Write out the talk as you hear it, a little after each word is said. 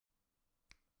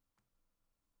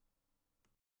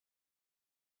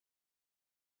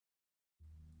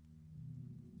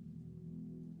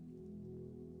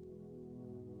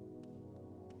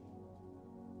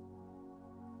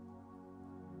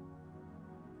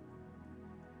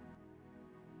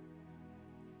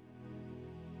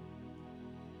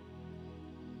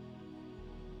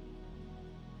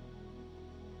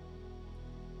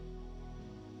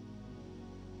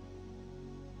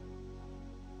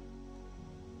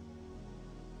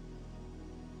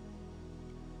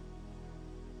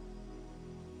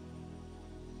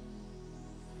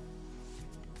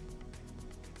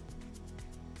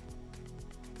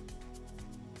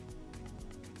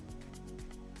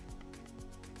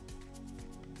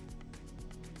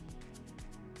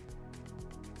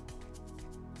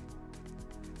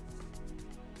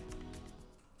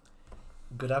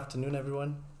Good afternoon,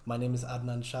 everyone. My name is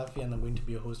Adnan Shafi, and I'm going to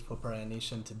be your host for Pariah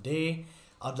Nation today.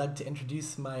 I'd like to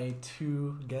introduce my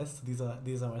two guests. These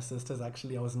are my sisters.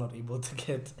 Actually, I was not able to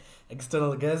get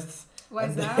external guests. Why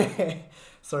is that?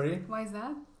 Sorry? Why is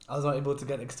that? I was not able to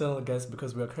get external guests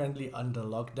because we are currently under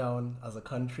lockdown as a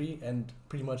country and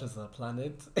pretty much as a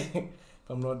planet, if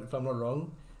I'm not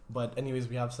wrong. But anyways,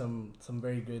 we have some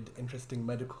very good, interesting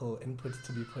medical inputs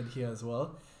to be put here as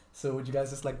well. So would you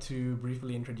guys just like to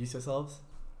briefly introduce yourselves?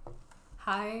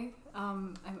 Hi,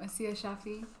 I'm Asiya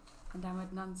Shafi, and I'm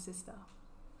Adnan's sister.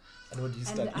 And what do you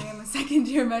study? And I am a second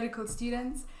year medical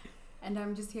student, and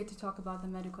I'm just here to talk about the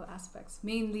medical aspects,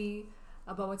 mainly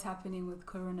about what's happening with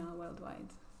Corona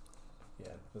worldwide.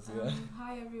 Yeah,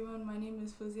 Hi everyone, my name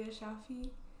is Fawzia Shafi,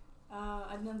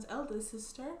 Adnan's elder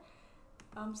sister.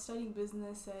 I'm studying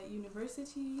business at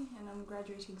university and I'm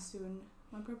graduating soon.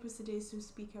 My purpose today is to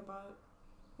speak about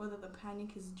whether the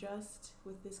panic is just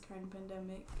with this current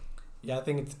pandemic. Yeah, I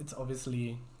think it's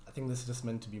obviously, I think this is just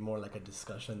meant to be more like a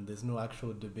discussion. There's no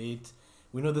actual debate.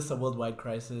 We know this is a worldwide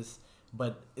crisis,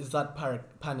 but is that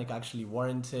panic actually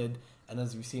warranted? And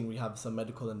as you've seen, we have some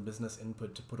medical and business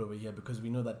input to put over here because we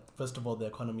know that, first of all, the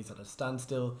economy is at a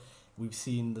standstill. We've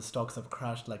seen the stocks have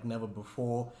crashed like never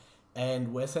before.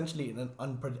 And we're essentially in an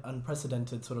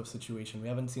unprecedented sort of situation. We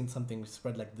haven't seen something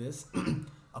spread like this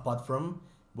apart from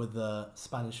with the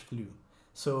Spanish flu.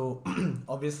 So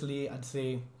obviously, I'd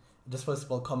say, just first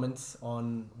of all, comments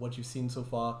on what you've seen so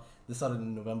far. This started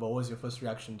in November. What was your first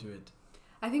reaction to it?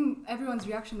 I think everyone's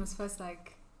reaction was first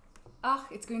like,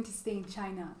 it's going to stay in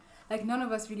China. Like, none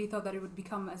of us really thought that it would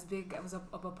become as big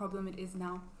of a problem it is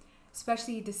now.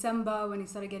 Especially December, when it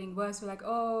started getting worse, we're like,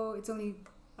 it's only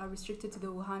restricted to the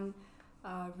Wuhan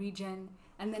region.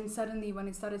 And then suddenly, when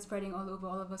it started spreading all over,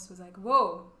 all of us was like,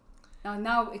 whoa,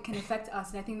 now it can affect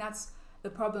us. And I think that's the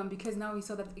problem, because now we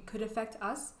saw that it could affect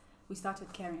us, we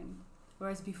started caring.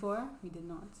 Whereas before, we did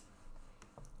not.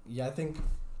 Yeah, I think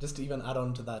just to even add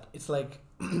on to that, it's like,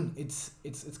 it's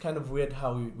kind of weird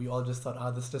how we all just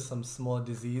thought, this is just some small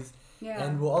disease. Yeah.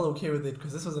 And we're all okay with it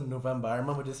because this was in November. I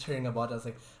remember just hearing about it. I was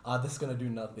like, this is going to do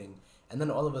nothing. And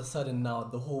then all of a sudden now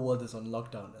the whole world is on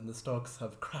lockdown and the stocks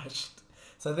have crashed.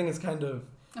 So I think it's kind of...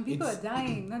 And people are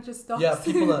dying, not just stocks. Yeah,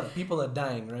 people are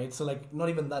dying, right? So like, not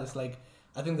even that. It's like,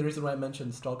 I think the reason why I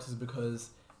mentioned stocks is because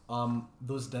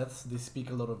those deaths, they speak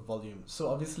a lot of volume. So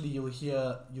obviously you'll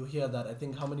hear that. I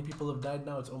think how many people have died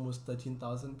now? It's almost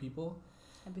 13,000 people.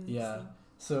 I believe Yeah. so.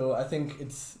 So I think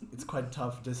it's quite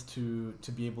tough just to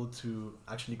be able to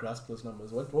actually grasp those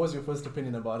numbers. What was your first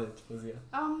opinion about it, Fawzia?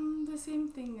 The same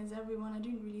thing as everyone. I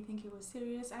didn't really think it was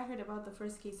serious. I heard about the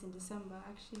first case in December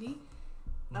actually.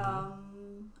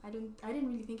 I didn't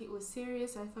really think it was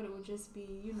serious. I thought it would just be,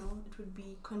 it would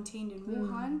be contained in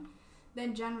Wuhan.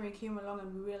 Then January came along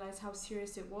and we realized how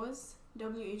serious it was.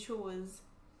 WHO was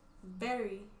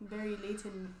very, very late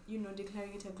in,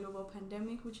 declaring it a global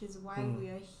pandemic, which is why we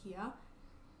are here.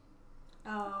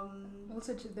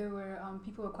 Also, there were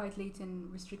people were quite late in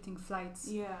restricting flights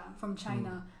from Mm.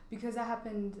 China, because that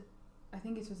happened, I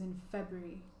think it was in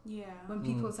February, when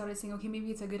people started saying, okay,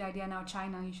 maybe it's a good idea now,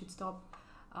 China, you should stop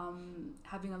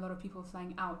having a lot of people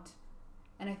flying out.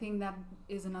 And I think that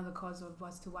is another cause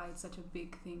as to why it's such a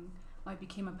big thing, why it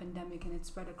became a pandemic and it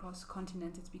spread across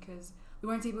continents. It's because we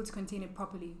weren't able to contain it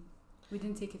properly. We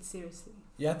didn't take it seriously.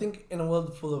 Yeah, I think in a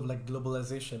world full of like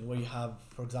globalization, where you have,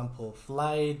 for example,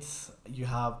 flights, you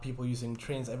have people using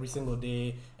trains every single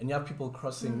day, and you have people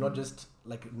crossing not just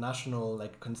like national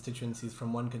like constituencies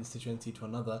from one constituency to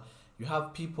another. You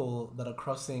have people that are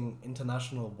crossing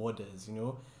international borders,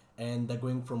 and they're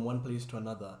going from one place to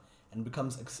another, and it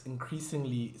becomes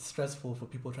increasingly stressful for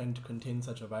people trying to contain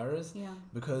such a virus. Yeah.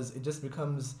 Because it just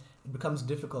becomes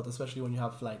difficult, especially when you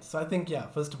have flights. So I think,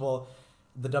 first of all,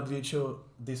 the WHO,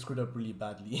 they screwed up really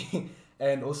badly.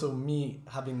 And also me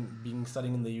being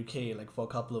studying in the UK like for a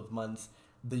couple of months,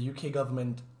 the UK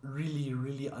government really,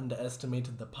 really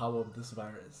underestimated the power of this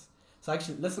virus. So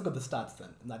actually, let's look at the stats then,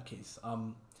 in that case.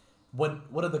 What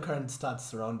are the current stats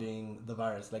surrounding the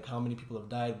virus? Like, how many people have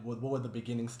died? What were the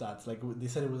beginning stats? Like, they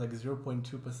said it was like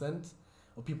 0.2%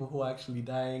 of people who are actually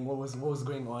dying. What was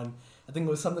going on? I think it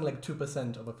was something like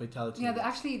 2% of a fatality. Yeah,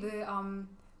 the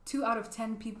 2 out of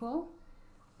 10 people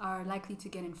are likely to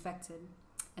get infected,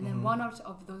 and then one out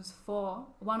of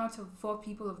 4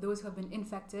 people of those who have been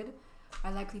infected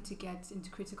are likely to get into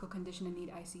critical condition and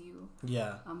need ICU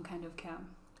kind of care.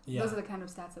 Those are the kind of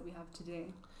stats that we have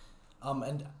today.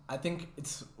 And I think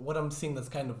it's what I'm seeing that's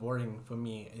kind of worrying for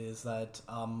me is that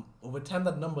over time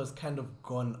that number has kind of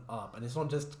gone up, and it's not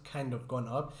just kind of gone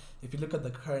up. If you look at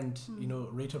the current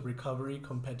rate of recovery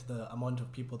compared to the amount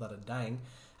of people that are dying,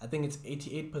 I think it's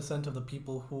 88% of the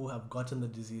people who have gotten the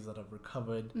disease that have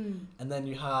recovered. Mm. And then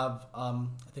you have, I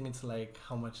think it's like,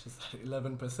 how much is that?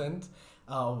 11%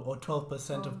 or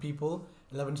 12% of people,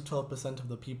 11 to 12% of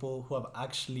the people who have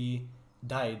actually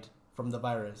died from the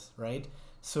virus, right?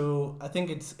 So I think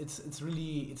it's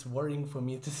really worrying for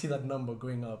me to see that number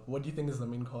going up. What do you think is the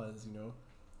main cause, you know?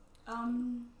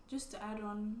 Just to add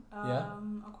on,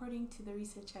 according to the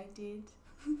research I did,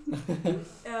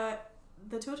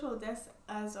 the total deaths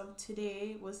as of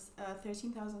today was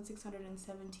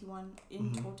 13,671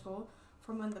 in total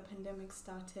from when the pandemic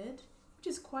started, which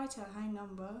is quite a high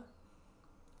number.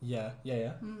 Yeah.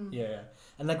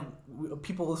 And like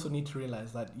people also need to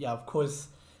realize that, of course,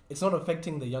 it's not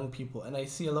affecting the young people. And I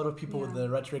see a lot of people with the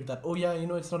rhetoric that,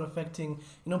 it's not affecting,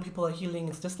 people are healing.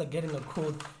 It's just like getting a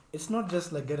cold. It's not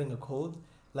just like getting a cold.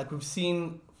 Like we've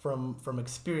seen from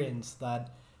experience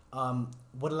that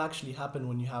what will actually happen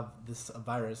when you have this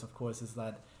virus, of course, is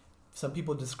that some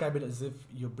people describe it as if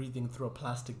you're breathing through a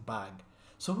plastic bag.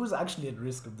 So who's actually at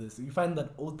risk of this? You find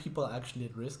that old people are actually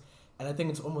at risk. And I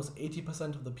think it's almost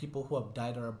 80% of the people who have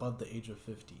died are above the age of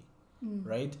 50,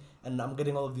 right? And I'm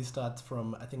getting all of these stats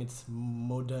from, I think it's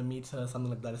Modameter,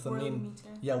 something like that. It's the main,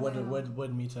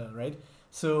 word meter, right?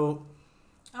 So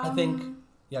I think,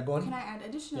 go on. Can I add,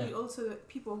 additionally, also the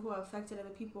people who are affected are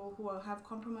the people who have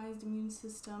compromised immune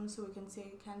systems. So we can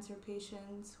say cancer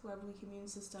patients who have weak immune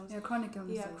systems. Yeah, chronic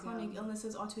illnesses. Yeah, chronic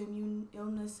illnesses, autoimmune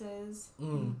illnesses.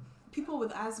 People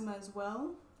with asthma as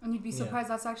well. And you'd be surprised,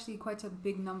 that's actually quite a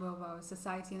big number of our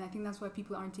society. And I think that's why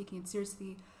people aren't taking it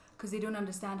seriously, because they don't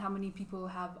understand how many people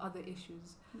have other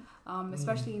issues,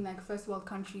 especially in like first world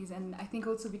countries. And I think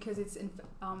also because it's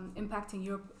impacting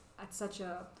Europe at such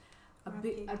a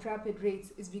rapid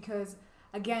rate is because,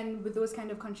 again, with those kind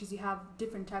of countries, you have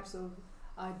different types of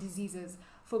diseases.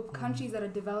 For countries that are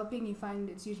developing, you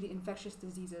find it's usually infectious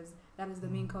diseases. That is the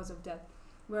main cause of death.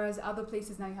 Whereas other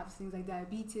places now you have things like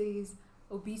diabetes,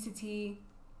 obesity,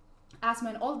 asthma,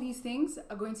 and all these things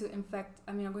are going to impact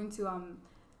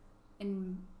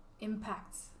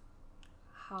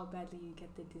how badly you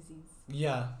get the disease.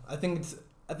 Yeah, I think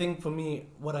for me,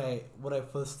 what I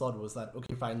first thought was that,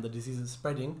 okay, fine, the disease is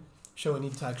spreading, sure, we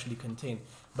need to actually contain.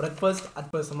 But at first,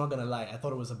 I'm not gonna lie, I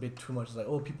thought it was a bit too much. It's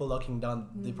like, people locking down,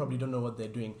 they probably don't know what they're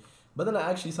doing. But then I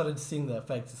actually started seeing the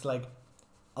effects. It's like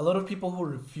a lot of people who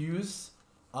refuse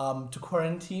to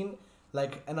quarantine.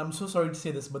 Like, and I'm so sorry to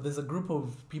say this, but there's a group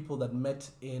of people that met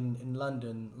in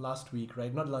London last week,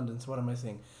 right? Not London, so what am I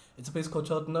saying? It's a place called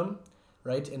Cheltenham,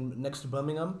 right? Next to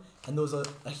Birmingham. And there was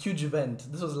a huge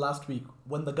event. This was last week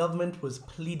when the government was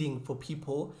pleading for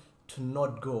people to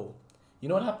not go. You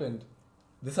know what happened?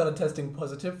 They started testing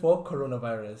positive for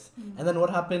coronavirus. And then what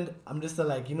happened? I'm just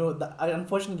like, that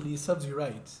unfortunately serves you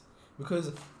right.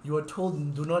 Because you are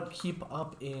told do not keep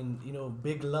up in,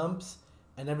 big lumps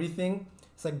and everything.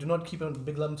 It's like, do not keep on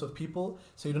big lumps of people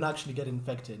so you don't actually get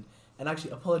infected. And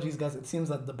actually, apologies, guys. It seems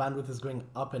that the bandwidth is going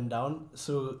up and down.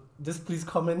 So just please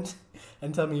comment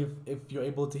and tell me if you're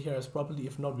able to hear us properly.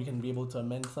 If not, we can be able to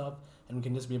amend stuff and we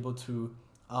can just be able to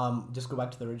just go back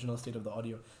to the original state of the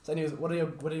audio. So anyways, what are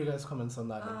your guys' comments on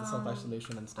that, like the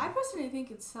self-isolation and stuff? I personally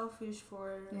think it's selfish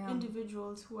for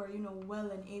individuals who are, well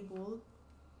and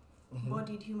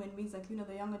able-bodied human beings, like,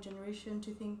 the younger generation,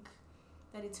 to think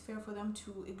that it's fair for them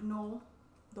to ignore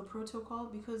the protocol,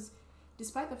 because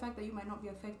despite the fact that you might not be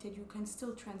affected, you can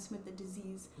still transmit the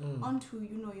disease onto,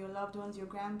 your loved ones, your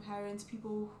grandparents,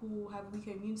 people who have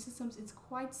weaker immune systems. It's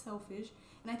quite selfish,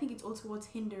 and I think it's also what's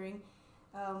hindering.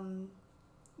 Go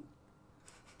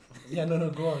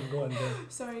on.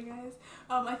 Sorry, guys.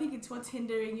 I think it's what's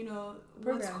hindering,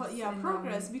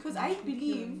 progress. Because I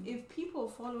believe if people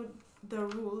followed the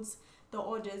rules, the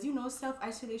orders,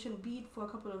 self-isolation, be it for a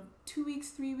couple of 2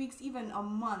 weeks, 3 weeks, even a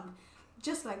month,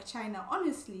 just like China,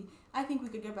 honestly, I think we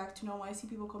could get back to normal. I see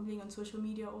people complaining on social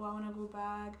media, I want to go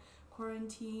back,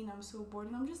 quarantine, I'm so bored.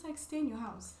 And I'm just like, stay in your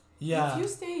house. Yeah. If you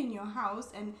stay in your house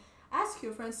and ask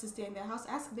your friends to stay in their house,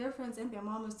 ask their friends and their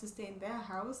mamas to stay in their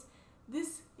house,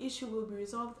 this issue will be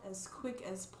resolved as quick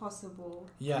as possible.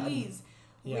 Yeah. Please.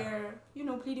 We're,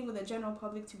 pleading with the general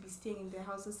public to be staying in their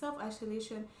houses.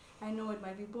 Self-isolation, I know it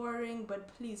might be boring,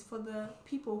 but please, for the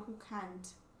people who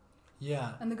can't.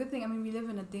 Yeah. And the good thing, we live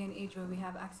in a day and age where we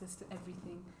have access to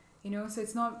everything, so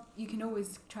it's not, you can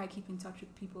always try keep in touch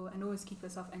with people and always keep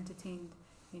yourself entertained,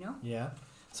 Yeah.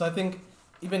 So I think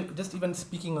even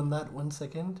speaking on that 1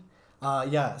 second,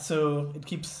 so it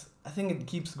keeps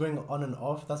going on and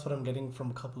off. That's what I'm getting from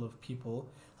a couple of people.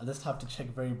 I just have to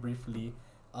check very briefly.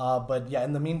 But yeah,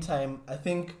 in the meantime, I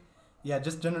think,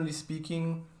 just generally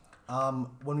speaking,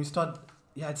 when we start,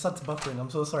 it starts buffering. I'm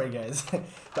so sorry, guys.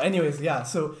 But anyways,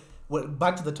 so well,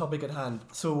 back to the topic at hand.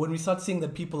 So when we start seeing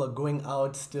that people are going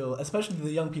out still, especially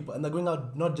the young people, and they're going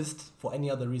out not just for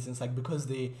any other reasons, like because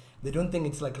they don't think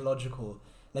it's like logical.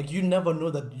 Like you never know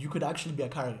that you could actually be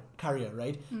a carrier,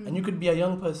 right? And you could be a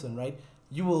young person, right?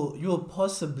 You will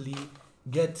possibly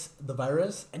get the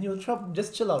virus, and you'll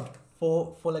just chill out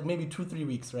for like maybe 2-3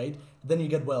 weeks, right? Then you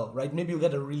get well, right? Maybe you'll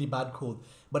get a really bad cold.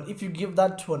 But if you give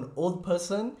that to an old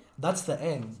person, that's the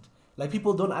end. Like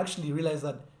people don't actually realize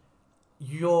that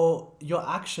your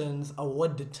actions are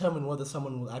what determine whether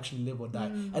someone will actually live or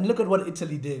die. And look at what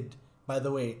Italy did, by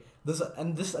the way.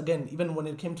 This again, even when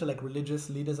it came to like religious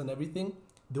leaders and everything,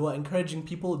 they were encouraging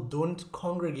people don't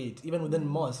congregate even within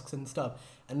mosques and stuff.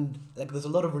 And like there's a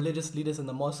lot of religious leaders in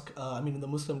the mosque, in the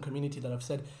Muslim community that have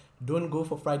said don't go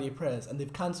for Friday prayers, and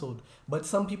they've cancelled. But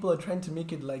some people are trying to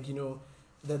make it like, you know,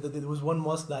 there was one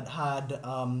mosque that had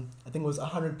I think it was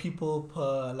 100 people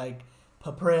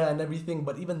per prayer and everything,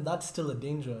 but even that's still a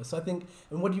danger. So I think,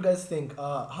 and what do you guys think?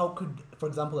 How could, for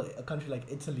example, a country like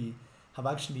Italy have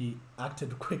actually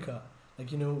acted quicker?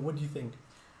 Like, you know, what do you think?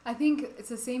 I think it's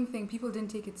the same thing. People didn't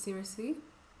take it seriously.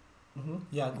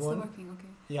 Yeah, It's go still on. working,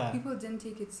 okay. Yeah. People didn't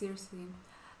take it seriously.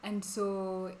 And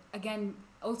so, again,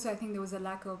 also I think there was a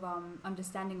lack of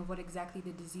understanding of what exactly the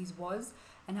disease was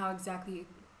and how exactly it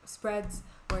spreads,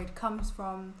 where it comes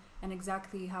from, and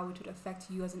exactly how it would affect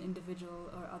you as an individual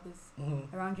or others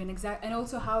around you, and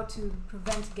also how to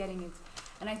prevent getting it.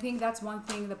 And I think that's one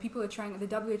thing that people are trying, the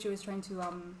WHO is trying to,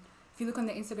 if you look on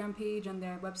their Instagram page, on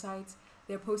their websites,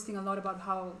 they're posting a lot about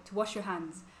how to wash your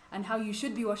hands and how you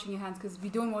should be washing your hands, because we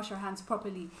don't wash our hands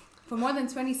properly. For more than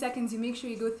 20 seconds, you make sure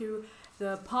you go through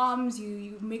the palms,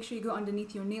 you make sure you go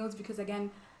underneath your nails, because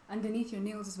again, underneath your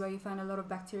nails is where you find a lot of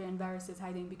bacteria and viruses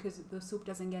hiding, because the soap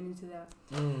doesn't get into there.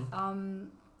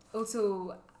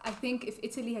 Also, I think if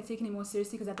Italy had taken it more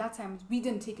seriously, because at that time we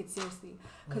didn't take it seriously,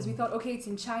 because we thought, okay, it's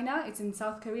in China, it's in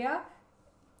South Korea,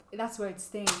 that's where it's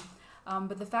staying.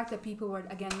 But the fact that people were,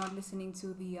 again, not listening to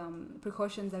the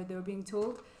precautions that they were being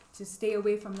told to stay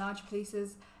away from large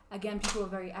places. Again, people were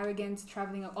very arrogant,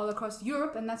 traveling all across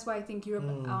Europe, and that's why I think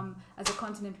Europe, as a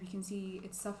continent, we can see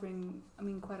it's suffering,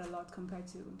 quite a lot compared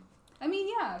to,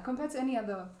 compared to any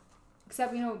other,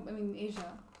 except,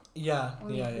 Asia. Yeah.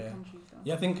 Countries, so.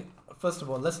 Yeah, I think, first of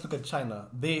all, let's look at China.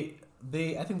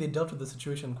 I think they dealt with the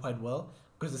situation quite well,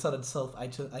 because they started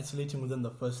self-isolating within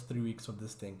the first 3 weeks of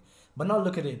this thing. But now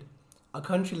look at it. A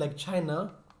country like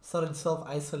China started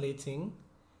self-isolating,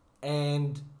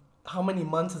 and how many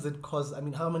months has it caused?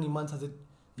 How many months has it,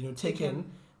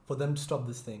 taken for them to stop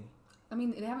this thing?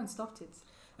 They haven't stopped it.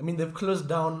 They've closed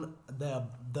down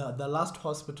the last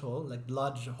hospital, like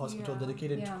large hospital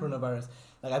dedicated to coronavirus.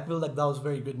 Like, I feel like that was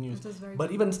very good news.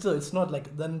 But even still, it's not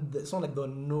like there are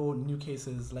no new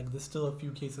cases. Like, there's still a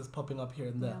few cases popping up here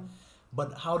and there. Yeah.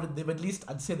 But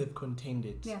I'd say they've contained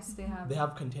it. Yes, they have. They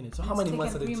have contained it. So how many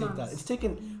months did it take that? It's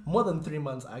taken more than 3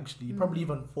 months, actually. Probably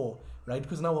even 4, right?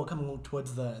 Because now we're coming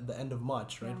towards the end of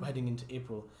March, right? Yeah. We're heading into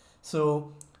April.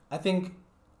 So I think,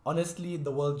 honestly,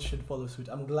 the world should follow suit.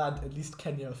 I'm glad at least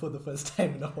Kenya, for the first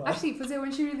time in a while. Actually, Fuzzy,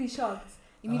 weren't you really shocked?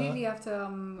 Immediately after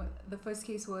the first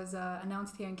case was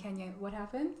announced here in Kenya, what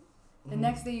happened? The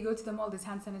next day you go to the mall, there's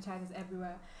hand sanitizers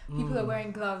everywhere. People are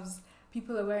wearing gloves.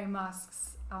 People are wearing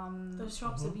masks. The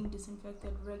shops are being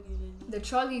disinfected regularly. The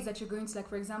trolleys that you're going to, like,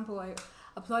 for example,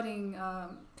 applauding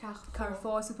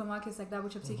Carrefour, supermarkets like that,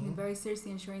 which have taken it very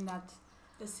seriously, ensuring that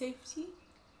the safety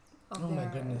of my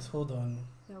goodness, hold on.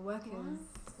 Their workers.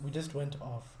 What? We just went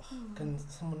off. Can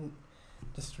someone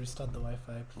just restart the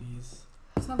Wi-Fi, please?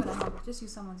 It's not gonna help. Just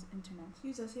use someone's internet.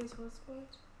 Use a safe hotspot.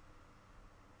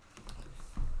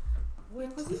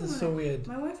 This is so weird.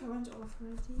 My Wi-Fi went off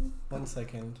already. 1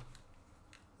 second.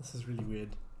 This is really weird.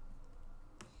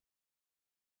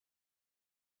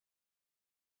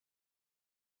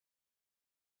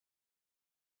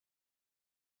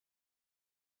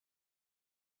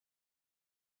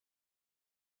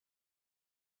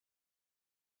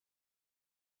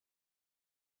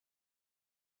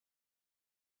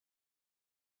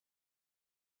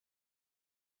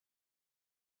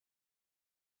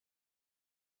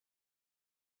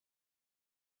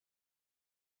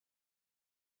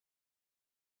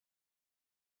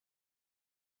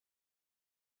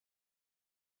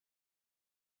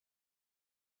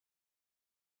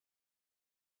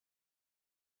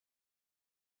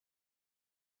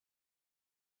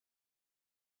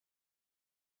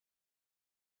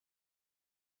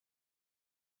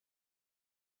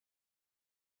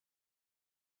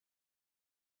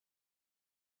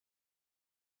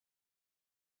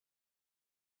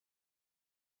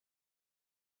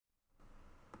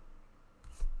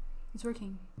 It's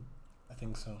working. I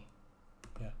think so.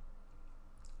 Yeah.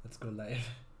 Let's go live.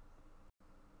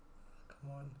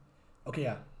 Come on. Okay,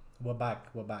 yeah. We're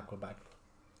back.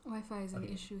 Wi-Fi is an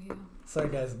Okay. issue here. Sorry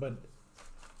guys, but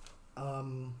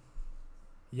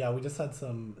yeah, we just had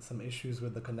some issues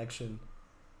with the connection.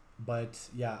 But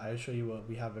yeah, I assure you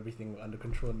we have everything under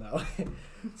control now.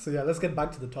 So yeah, let's get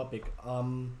back to the topic.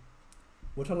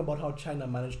 We're talking about how China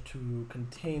managed to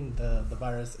contain the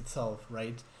virus itself,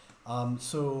 right?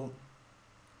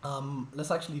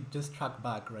 Let's actually just track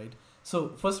back, right? So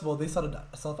first of all, they started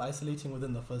self-isolating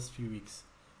within the first few weeks,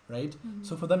 right? Mhm.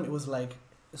 So for them, it was like,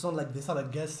 it's not like they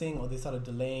started guessing or they started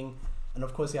delaying. And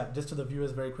of course, yeah, just to the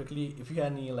viewers very quickly, if you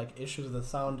have any like issues with the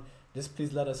sound, just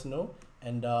please let us know,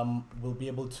 and we'll be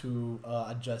able to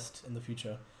adjust in the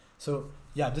future. So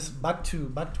yeah, just back to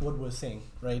what we're saying,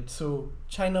 right? So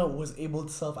China was able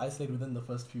to self-isolate within the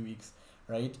first few weeks,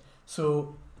 right?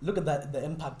 So look at that, the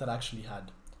impact that actually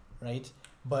had, right?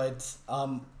 But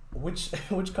which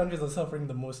countries are suffering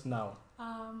the most now?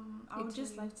 I would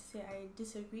just Italy. like to say I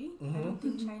disagree. I Mhm. don't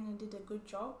think China did a good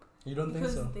job You don't think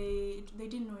because so? they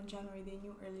didn't know in January. They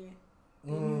knew earlier.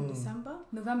 They knew in Mm. December.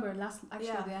 November,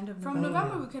 the end of From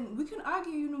November. November, we can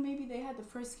argue. You know, maybe they had the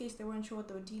first case. They weren't sure what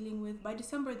they were dealing with. By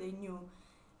December, they knew.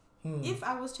 Hmm. If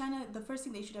I was China, the first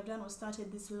thing they should have done was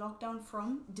started this lockdown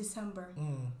from December.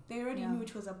 They already Yeah. knew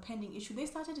it was a pending issue. They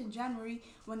started in January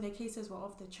when their cases were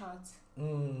off the charts.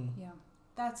 Yeah.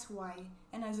 That's why.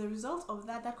 And as a result of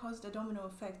that, that caused a domino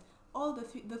effect. All the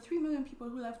 3 million people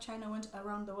who left China went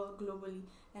around the world globally,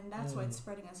 and that's why it's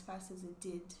spreading as fast as it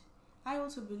did. I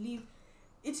also believe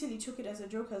Italy took it as a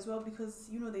joke as well because,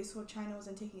 you know, they saw China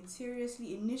wasn't taking it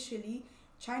seriously. Initially,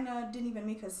 China didn't even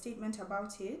make a statement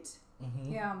about it.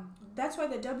 Mhm. Yeah. That's why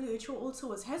the WHO also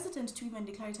was hesitant to even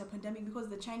declare it a pandemic because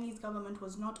the Chinese government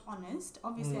was not honest.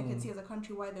 Obviously, I can see as a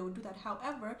country why they would do that.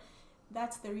 However,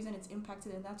 that's the reason it's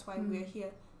impacted, and that's why we're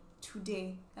here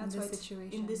today. That's why in this it's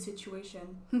situation. in this situation.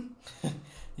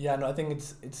 Yeah, no, I think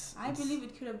it's I believe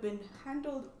it could have been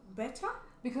handled better.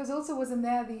 Because also wasn't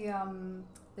there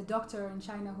the doctor in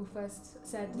China who first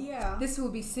said Yeah. this will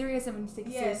be serious and we need to take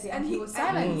it Yes, seriously, and he was and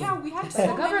silent yeah, we had by so the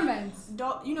many government.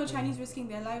 you know, Chinese risking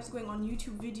their lives going on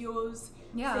YouTube videos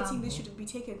Yeah. stating this should be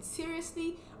taken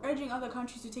seriously, urging other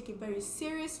countries to take it very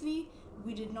seriously.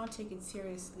 We did not take it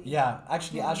seriously. Yeah,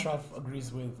 actually, Yeah. Ashraf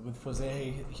agrees with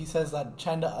Jose. He says that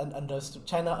China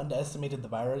underestimated the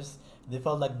virus. They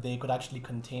felt like they could actually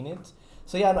contain it.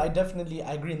 So yeah, no,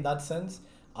 I agree in that sense.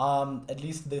 At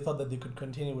least they thought that they could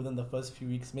contain it within the first few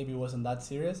weeks. Maybe it wasn't that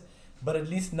serious, but at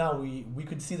least now we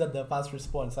could see that the fast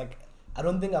response. Like, I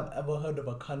don't think I've ever heard of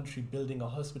a country building a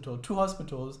hospital, 2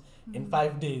 hospitals in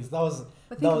 5 days. That was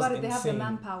But that think was about it, they have the insane.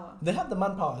 manpower. They have the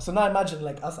manpower. So now imagine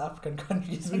like us African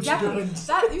countries which Exactly. don't.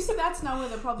 That you see, that's now where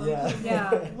the problem Yeah. is.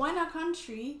 Yeah. When a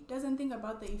country doesn't think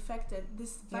about the effect that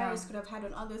this virus could have had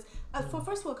on others, for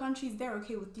first world countries, they're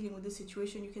okay with dealing with this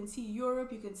situation. You can see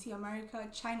Europe, you can see America,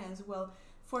 China as well.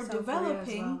 For South Korea as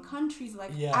developing well. countries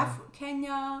like Yeah.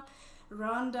 Kenya,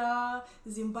 Rwanda,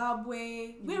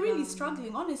 Zimbabwe, we're really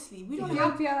struggling. Honestly, we don't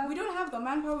Ethiopia. have the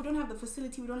manpower, we don't have the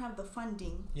facility, we don't have the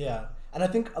funding. Yeah, and I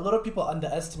think a lot of people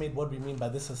underestimate what we mean by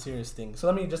this a serious thing. So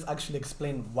let me just actually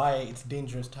explain why it's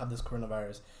dangerous to have this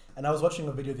coronavirus. And I was watching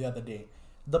a video the other day.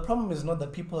 The problem is not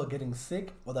that people are getting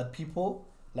sick or that people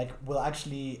will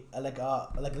actually like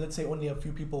let's say only a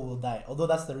few people will die. Although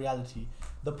that's the reality.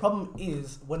 The problem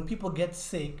is when people get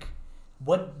sick,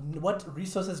 what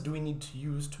resources do we need to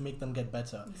use to make them get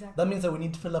better? Exactly. That means that we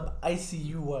need to fill up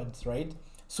ICU wards, right?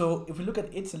 So if we look at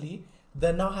Italy,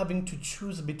 they're now having to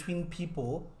choose between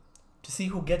people to see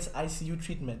who gets ICU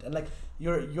treatment. And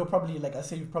you're probably I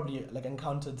say you've probably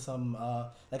encountered some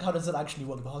how does it actually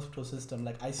work, the hospital system,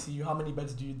 ICU, how many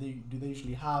beds do they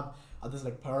usually have? Are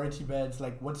there priority beds?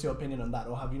 What's your opinion on that,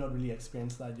 or have you not really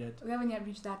experienced that yet? We haven't yet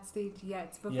reached that stage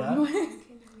yet. But Yeah? from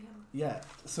Yeah.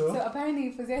 so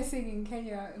apparently for their saying in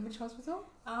Kenya, in which hospital?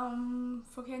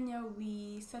 For Kenya,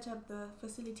 we set up the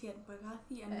facility at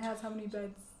Bagathi, and It has how many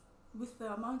beds? with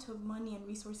the amount of money and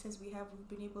resources we have, we've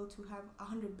been able to have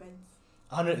 100 beds.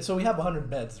 100. So we have 100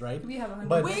 beds, right? We have 100.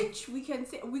 But- Which we can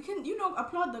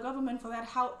applaud the government for that.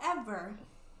 However,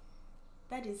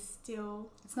 that is still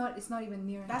it's not even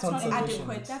near. that's not not sufficient.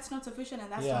 adequate. That's not sufficient, and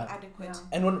that's Yeah. not adequate.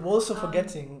 Yeah. And we're also Um,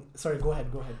 forgetting. Sorry, go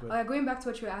ahead. Going back to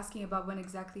what you were asking about when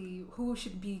exactly who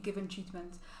should be given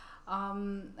treatment,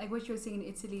 like what you were saying in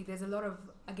Italy, there's a lot of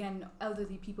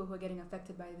elderly people who are getting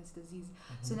affected by this disease.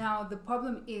 So now the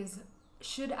problem is,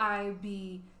 should I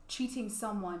be treating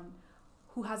someone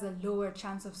who has a lower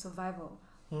chance of survival?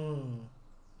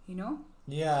 You know,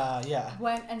 Yeah.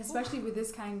 and especially with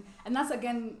this kind, and that's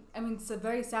it's a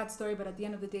very sad story, but at the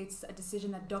end of the day, it's a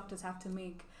decision that doctors have to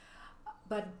make.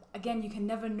 But again, you can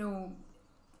never know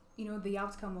the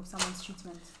outcome of someone's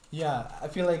treatment. Yeah, I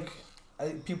feel like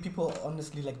people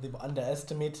honestly, like, they've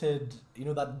underestimated,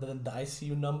 that the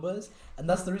ICU numbers, and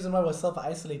that's the reason why we're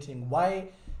self-isolating. Why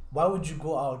would you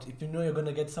go out if you know you're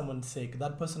gonna get someone sick?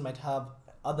 That person might have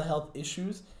other health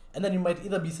issues, and then you might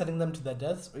either be sending them to their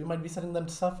deaths or you might be sending them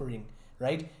to suffering,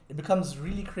 right? It becomes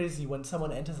really crazy when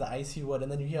someone enters the ICU ward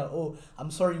and then you hear, oh, I'm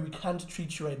sorry, we can't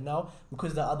treat you right now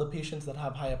because there are other patients that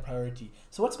have higher priority.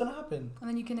 So what's gonna happen? And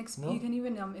then you can No? you can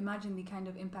even imagine the kind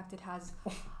of impact it has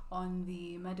on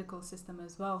the medical system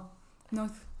as well. No.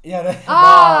 Yeah.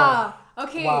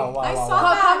 Okay. Wow. I saw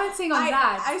Wow. that. Commenting on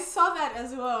that. I saw that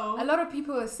as well. A lot of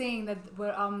people are saying that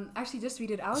we're actually just read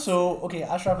it out. So okay,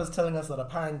 Ashraf is telling us that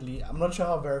apparently, I'm not sure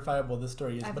how verifiable this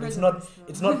story is, I've but heard it's of not this though.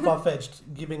 it's not far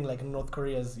fetched, giving like North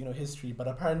Korea's history. But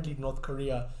apparently North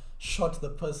Korea shot the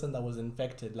person that was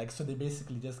infected, like, so they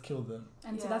basically just killed them.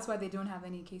 And so Yeah. that's why they don't have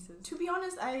any cases. To be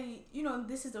honest,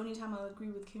 this is the only time I'll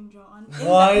agree with Kim Jong Un.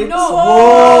 What? No.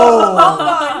 Whoa! Hold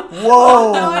on.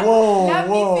 Whoa! on. Whoa! Let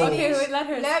me Whoa! finish. Okay, wait, let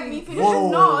her Let speak. me finish. Whoa.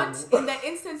 Not in the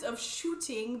instance of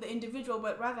shooting the individual,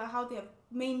 but rather how they have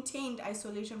maintained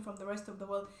isolation from the rest of the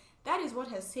world. That is what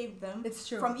has saved them It's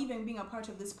true. from even being a part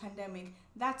of this pandemic.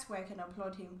 That's where I can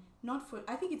applaud him. Not for,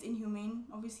 I think it's inhumane,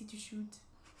 obviously, to shoot.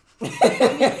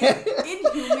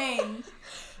 Inhumane.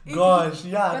 Gosh,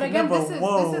 yeah. But I again,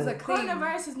 remember. this is a claim.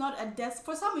 Coronavirus is not a death.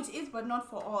 For some, it is, but not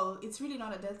for all. It's really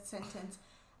not a death sentence.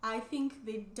 I think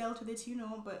they dealt with it,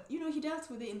 but he dealt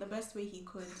with it in the best way he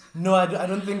could. No, I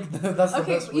don't think that's the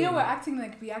Okay, best way. we're acting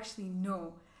like we actually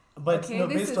know. But Okay, no,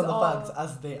 this based is on the all- facts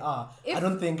as they are, I If-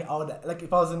 don't think I would, like,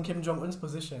 if I was in Kim Jong Un's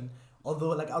position. Although,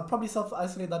 like, I'd probably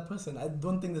self-isolate that person. I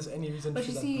don't think there's any reason But to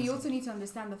you shoot see, that you person. also need to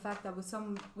understand the fact that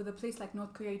with a place like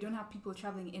North Korea, you don't have people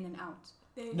traveling in and out.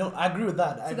 No, I agree with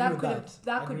that. I So agree that with could that. I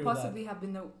that agree could with possibly have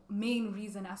been the main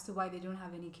reason as to why they don't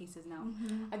have any cases now.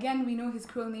 Mm-hmm. Again, we know his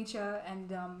cruel nature,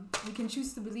 and we can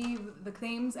choose to believe the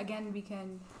claims. Again,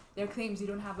 their claims. You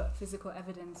don't have physical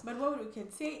evidence. But what we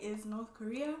could say is North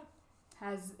Korea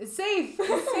It's safe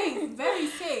is safe, very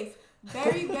safe,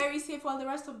 very, very safe, while the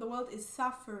rest of the world is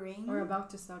suffering. or about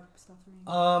to start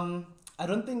suffering. I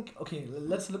don't think. Okay,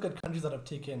 let's look at countries that have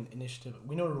taken initiative.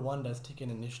 We know Rwanda has taken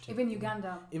initiative. Even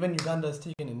Uganda. Even Uganda has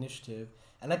taken initiative,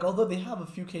 and like, although they have a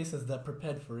few cases, they're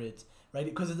prepared for it, right?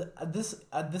 Because at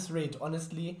this rate,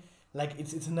 honestly, like,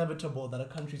 it's inevitable that a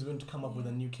country is going to come up with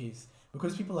a new case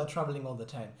because people are traveling all the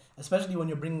time, especially when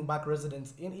you're bringing back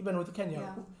residents in. Even with Kenya,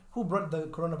 Yeah. who brought the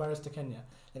coronavirus to Kenya?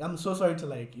 Like, I'm so sorry to,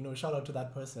 like, shout out to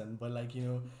that person, but, like,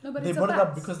 No, but they it's a brought it up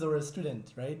fact. because they were a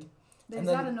student, right? There's and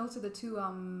then- that, and also the two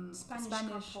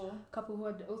Spanish couple who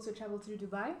had also traveled through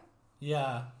Dubai.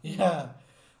 Yeah.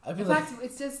 I In feel like fact,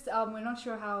 it's just we're not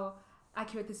sure how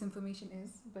accurate this information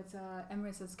is, but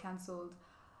Emirates has cancelled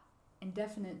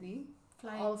indefinitely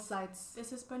all flights. flights, They're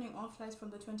suspending all flights from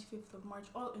the 25th of March,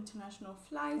 all international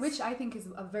flights. which I think is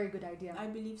a very good idea. I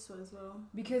believe so as well.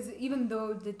 Because even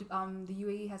though the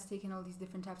UAE has taken all these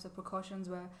different types of precautions,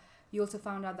 where you also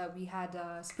found out that we had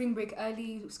spring break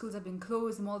early, schools have been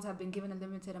closed, malls have been given a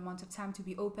limited amount of time to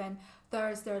be open,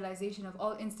 thorough sterilization of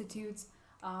all institutes.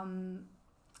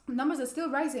 Numbers are still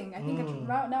rising. I think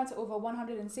right now it's over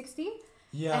 160.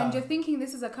 yeah. And you're thinking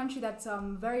this is a country that's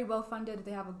very well funded.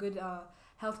 They have a good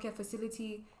healthcare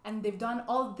facility, and they've done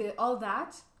all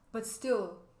that, but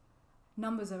still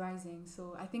numbers are rising.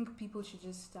 So I think people should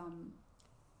just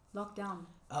lock down.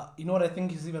 You know what I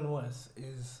think is even worse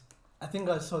is, I think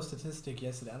I saw a statistic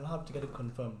yesterday, and I'll have to get it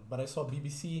confirmed, but I saw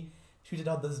BBC tweeted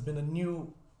out there's been a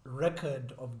new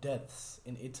record of deaths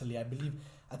in Italy. I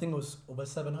think it was over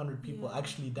 700 people Yeah.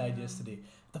 actually died Yeah. yesterday.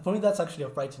 For me, that's actually a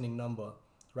frightening number,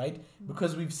 right?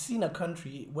 Because we've seen a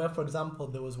country where, for example,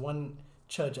 there was one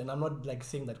church, and I'm not like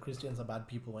saying that Christians are bad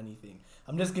people or anything.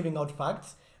 I'm just giving out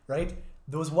facts, right?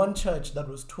 There was one church that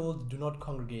was told do not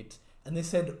congregate, and they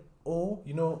said, oh,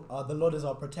 the Lord is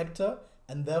our protector,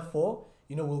 and therefore,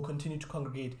 we'll continue to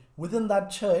congregate. Within that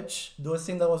church, they were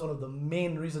saying that was one of the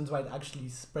main reasons why it actually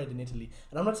spread in Italy.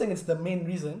 And I'm not saying it's the main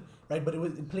reason, right? But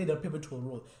it played a pivotal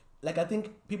role. Like, I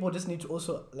think people just need to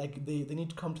also, like, they need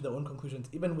to come to their own conclusions.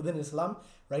 Even within Islam,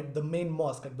 right, the main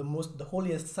mosque, like the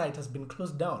holiest site, has been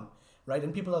closed down, right?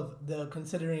 And they're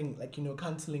considering, like,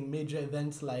 canceling major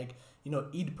events like,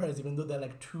 Eid prayers, even though they're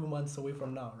like 2 months away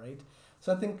from now, right?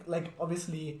 So I think, like,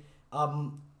 obviously,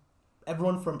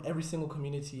 everyone from every single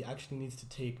community actually needs to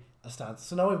take a stance.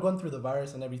 So now we've gone through the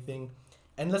virus and everything,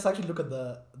 and let's actually look at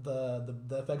the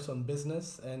effects on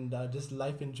business and just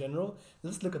life in general.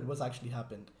 Let's look at what's actually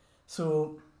happened.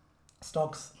 So,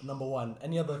 stocks, number one.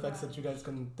 Any other effects that you guys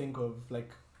can think of,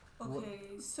 like? Okay,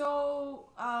 so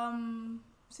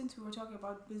since we were talking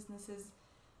about businesses,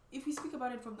 if we speak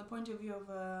about it from the point of view of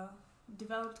a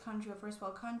developed country, a first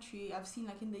world country, I've seen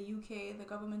like in the UK, the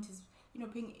government is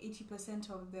paying 80%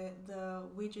 of the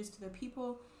wages to the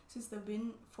people since they've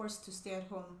been forced to stay at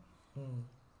home.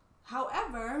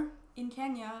 However, in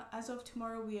Kenya, as of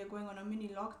tomorrow, we are going on a mini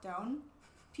lockdown.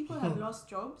 People have lost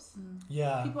jobs.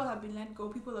 Yeah. People have been let go.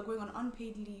 People are going on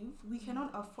unpaid leave. We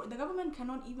cannot afford. The government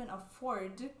cannot even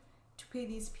afford to pay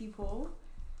these people.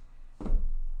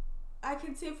 I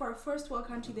can say for a first world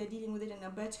country, they're dealing with it in a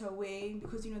better way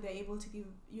because they're able to give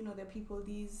their people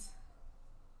these.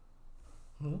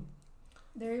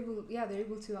 They're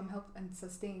able to help and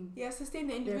sustain. Yeah, sustain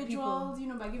the individuals.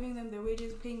 By giving them their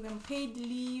wages, paying them paid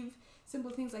leave, simple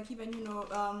things like even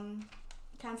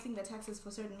cancelling the taxes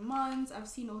for certain months. I've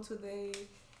seen also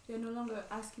they're no longer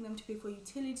asking them to pay for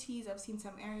utilities. I've seen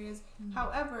some areas.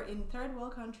 However, in third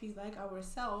world countries like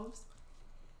ourselves,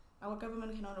 our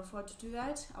government cannot afford to do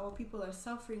that. Our people are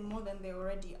suffering more than they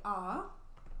already are.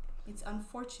 It's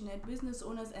unfortunate. Business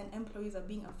owners and employees are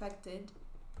being affected.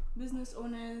 Business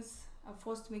owners are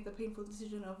forced to make the painful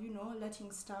decision of,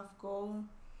 letting staff go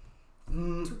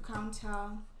to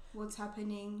counter what's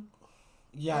happening.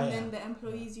 Yeah. And then the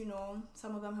employees,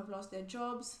 some of them have lost their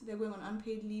jobs. They're going on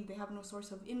unpaid leave. They have no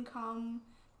source of income.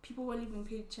 People who are living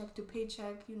paycheck to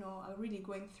paycheck, are really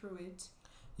going through it.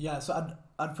 Yeah, so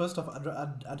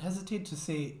I'd hesitate to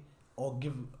say or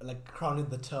give crown it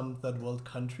the term third world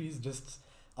countries just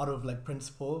out of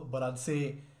principle, but I'd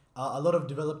say a lot of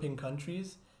developing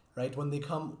countries, right, when they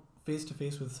come face to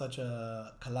face with such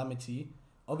a calamity,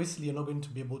 obviously you're not going to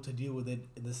be able to deal with it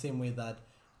in the same way that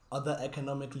other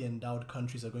economically endowed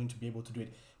countries are going to be able to do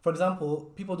it. For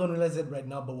example, people don't realize it right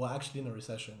now, but we're actually in a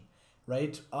recession,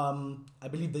 right? I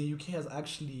believe the UK has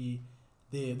actually.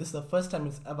 This is the first time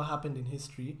it's ever happened in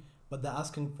history, but they're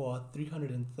asking for a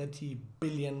 £330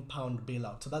 billion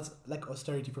bailout. So that's like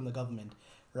austerity from the government,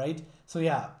 right? So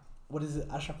yeah, what is it?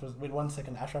 Wait 1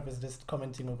 second. Ashraf is just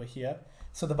commenting over here.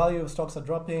 So the value of stocks are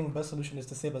dropping. Best solution is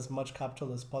to save as much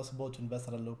capital as possible to invest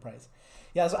at a low price.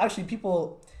 Yeah, so actually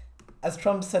people, as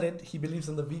Trump said it, he believes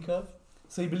in the V curve.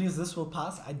 So he believes this will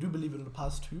pass. I do believe it will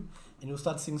pass too. And you'll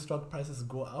start seeing stock prices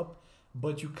go up.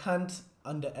 But you can't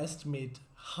underestimate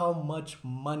how much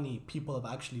money people have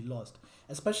actually lost,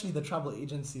 especially the travel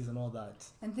agencies and all that.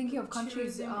 And thinking of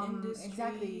countries, industries,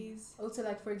 exactly. Also,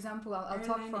 for example, I'll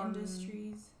talk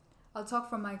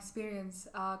from my experience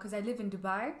because I live in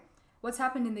Dubai. What's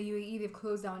happened in the UAE? They've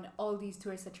closed down all these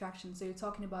tourist attractions. So you're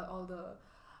talking about all the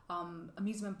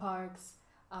amusement parks,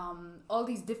 all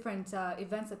these different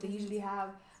events that they usually have.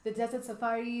 The desert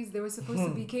safaris, there were supposed to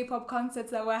be K-pop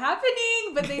concerts that were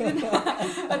happening, but they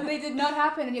did not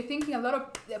happen. And you're thinking a lot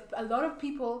of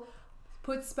people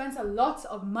spent a lot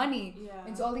of money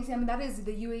into all these. I mean, that is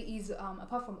the UAE's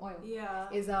apart from oil.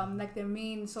 Is their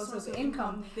main source of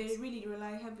income. They really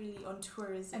rely heavily on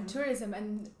tourism.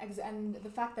 And the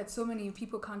fact that so many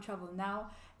people can't travel now.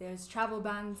 There's travel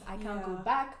bans. I can't go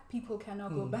back. People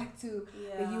cannot go back to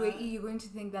the UAE. You're going to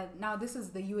think that now this is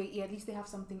the UAE. At least they have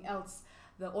something else.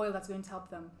 The oil that's going to help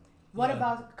them. What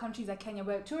about countries like Kenya,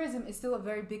 where tourism is still a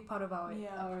very big part of our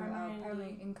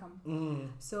primary income?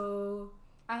 So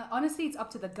honestly, it's up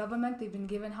to the government. They've been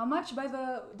given how much by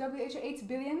the WHO? 8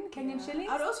 billion Kenyan shillings?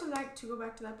 I'd also like to go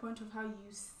back to that point of how you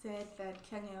said that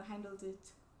Kenya handled it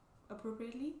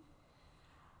appropriately.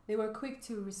 They were quick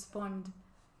to respond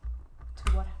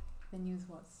to what the news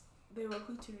was. They were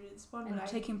quick to respond. And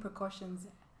taking precautions.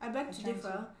 I beg to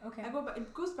differ. Okay.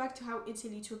 It goes back to how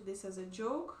Italy took this as a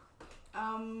joke.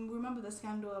 Remember the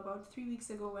scandal about 3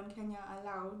 weeks ago when Kenya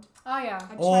allowed a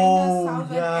China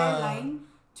Southern airline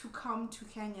to come to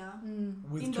Kenya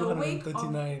with in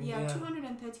 239.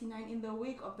 239 in the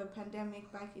wake of the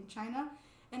pandemic back in China.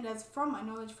 And as from my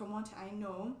knowledge, from what I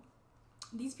know,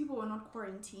 these people were not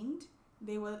quarantined.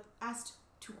 They were asked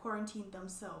to quarantine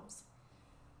themselves.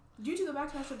 Due to the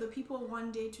backlash of the people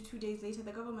 1 day to 2 days later,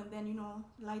 the government then,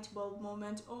 light bulb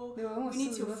moment, we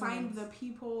need to find the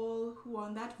people who are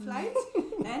on that flight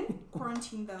and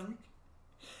quarantine them.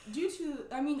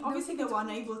 Obviously they were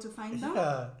unable to find them.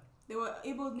 Yeah. They were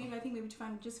able maybe to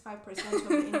find just 5% of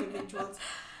the individuals.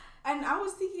 And I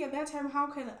was thinking at that time, how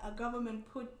can a government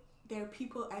put their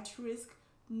people at risk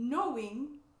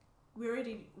knowing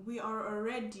we are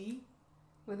already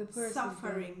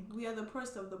suffering. We are the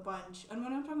poorest of the bunch. And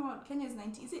when I'm talking about Kenya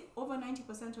is it over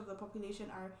 90% of the population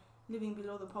are living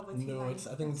below the poverty line? No,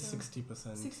 I think it's 60%.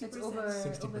 60%. It's over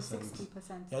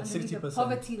 60%. Yeah, it's 60%. The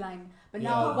poverty line. But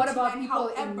now, what about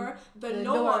people however, the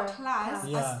lower class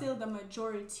are still the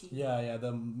majority.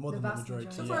 The more than the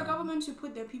majority. So for a government to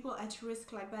put their people at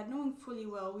risk like that, knowing fully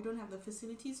well we don't have the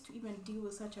facilities to even deal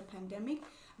with such a pandemic,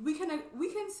 we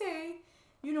can say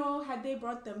you know, had they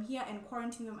brought them here and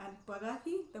quarantined them at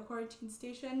Bagathi, the quarantine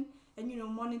station, and, you know,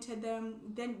 monitored them,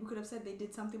 then we could have said they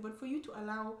did something. But for you to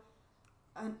allow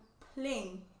a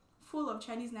plane full of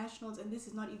Chinese nationals, and this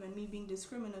is not even me being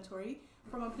discriminatory,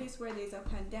 from a place where there's a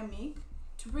pandemic,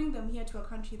 to bring them here to a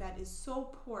country that is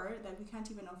so poor that we can't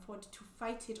even afford to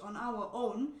fight it on our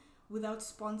own without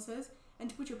sponsors, and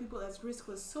to put your people at risk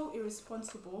was so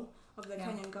irresponsible of the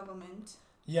Kenyan government.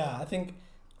 Yeah, I think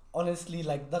honestly,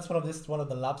 like that's one of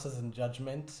the lapses in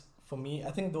judgment for me.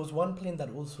 I think there was one plane that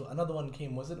also another one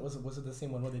came. Was it the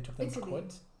same one where they took them to Italy.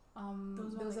 court?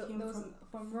 Those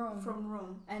from Rome. From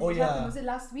Rome. And Oh, it yeah. happened, was it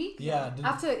last week? Yeah.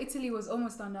 After Italy was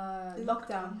almost on a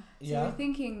lockdown. So Yeah. we're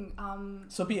thinking,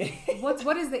 So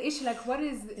what is the issue? Like, what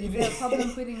is there a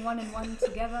problem putting one and one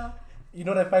together? You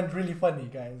know what I find really funny,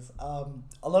 guys?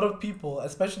 A lot of people,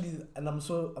 especially, and I'm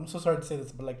so sorry to say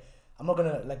this, but like I'm not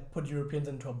gonna like put Europeans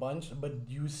into a bunch, but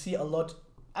you see a lot.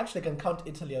 Actually, I can count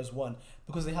Italy as one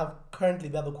because they have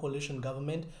the coalition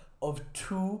government of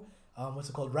two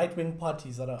right-wing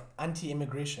parties that are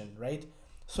anti-immigration, right?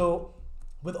 So,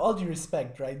 with all due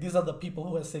respect, right, these are the people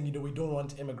who are saying, you know, we don't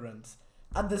want immigrants.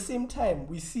 At the same time,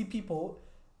 we see people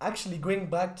actually going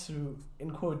back to,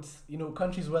 in quotes, you know,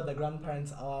 countries where their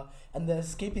grandparents are, and they're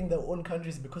escaping their own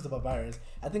countries because of a virus.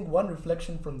 I think one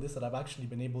reflection from this that I've actually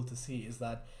been able to see is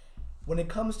that when it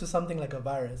comes to something like a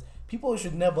virus, people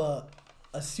should never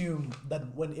assume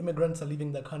that when immigrants are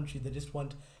leaving the country, they just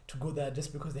want to go there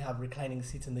just because they have reclining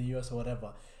seats in the US or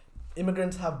whatever.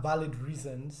 Immigrants have valid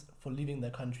reasons for leaving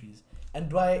their countries. And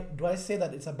do I say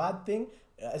that it's a bad thing?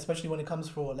 Especially when it comes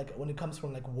from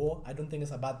war, I don't think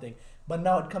it's a bad thing. But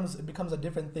now it becomes a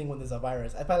different thing when there's a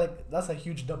virus. I feel like that's a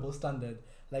huge double standard.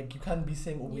 Like, you can't be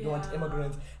saying, oh, we don't want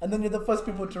immigrants, and then you're the first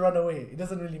people to run away. It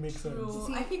doesn't really make sense.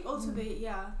 See, I think also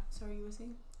sorry, you were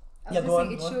saying?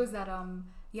 It shows that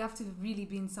you have to really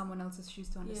be in someone else's shoes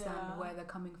to understand where they're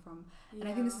coming from. And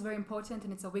I think this is very important,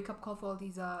 and it's a wake-up call for all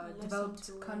these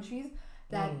developed countries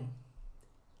that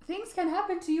things can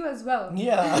happen to you as well.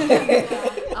 Yeah.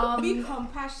 Be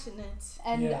compassionate.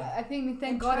 And I think,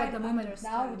 thank God, at the moment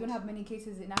now we don't have many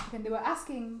cases in Africa. And they were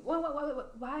asking, why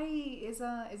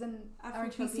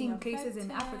aren't we seeing cases in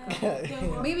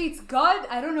Africa? Maybe it's God.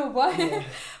 I don't know why. Yeah.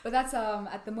 But that's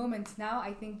at the moment now.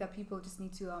 I think that people just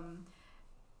need to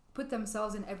put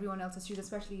themselves in everyone else's shoes,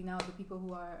 especially now the people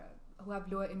who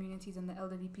have lower immunities and the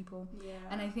elderly people. Yeah.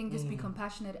 And I think just be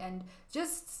compassionate and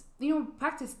just, you know,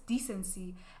 practice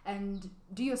decency and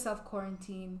do your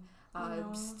self-quarantine,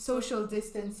 social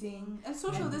distancing. And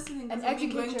social distancing doesn't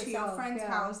mean going to your friend's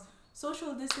house.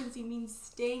 Social distancing means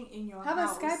staying in your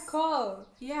house. Have a Skype call.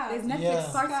 Yeah. There's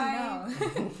Netflix party now.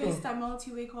 FaceTime,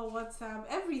 multi-way call, WhatsApp,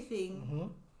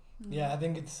 everything. Mm-hmm. Yeah, I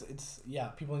think it's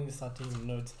people need to start taking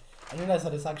notes. I realize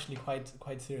that it's actually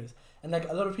quite serious. And like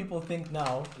a lot of people think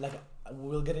now, like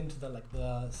we'll get into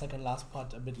the second last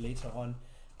part a bit later on.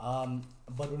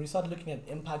 But when we start looking at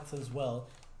impacts as well,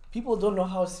 people don't know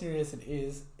how serious it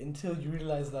is until you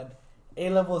realize that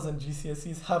A-levels and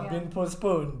GCSEs have been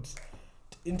postponed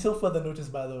until further notice,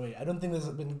 by the way. I don't think there's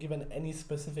been given any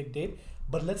specific date,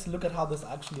 but let's look at how this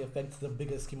actually affects the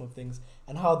bigger scheme of things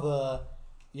and how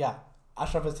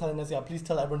Ashraf is telling us, please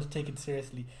tell everyone to take it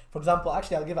seriously. For example,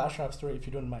 actually, I'll give Ashraf's story if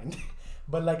you don't mind.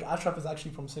 But like Ashraf is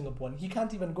actually from Singapore and he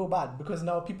can't even go back because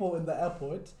now people in the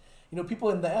airport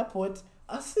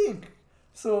are sick.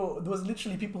 So there was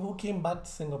literally people who came back to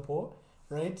Singapore,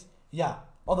 right? Yeah,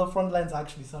 all the front lines are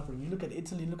actually suffering. You look at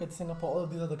Italy, look at Singapore, all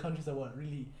of these other countries that were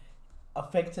really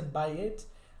affected by it.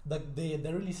 Like they're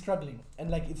really struggling, and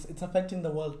like it's affecting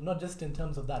the world, not just in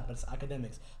terms of that, but it's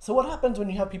academics. So what happens when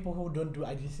you have people who don't do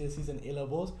IGCSEs and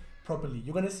A-levels properly?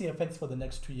 You're going to see effects for the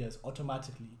next 2 years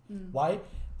automatically. Why?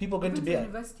 People are going to be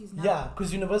universities now. Yeah,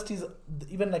 because universities,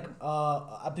 even like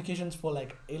applications for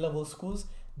like A-level schools,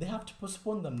 they have to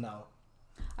postpone them now.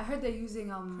 I heard they're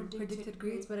using predicted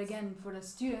grades, but again, for the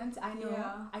students, I know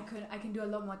I can do a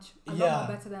lot more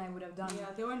better than I would have done. Yeah,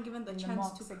 they weren't given the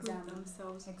chance to prove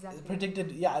themselves. Exactly.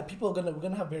 Predicted, we're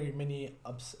gonna have very many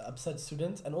upset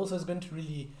students, and also it's going to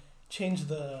really change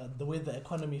the way the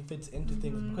economy fits into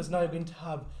things, because now you're going to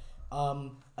have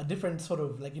a different sort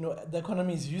of, like, you know, the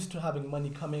economy is used to having money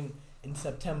coming in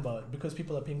September because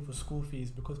people are paying for school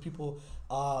fees, because people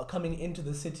are coming into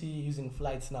the city using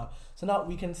flights now. So now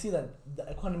we can see that the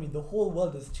economy, the whole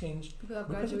world has changed. People have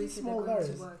graduated, they're going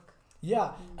to work.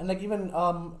 Yeah, and like even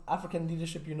African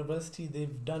Leadership University,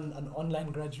 they've done an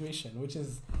online graduation, which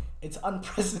it's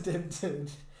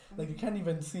unprecedented. Like you can't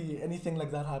even see anything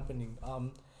like that happening.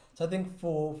 So I think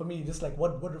for me, just like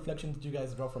what reflections do you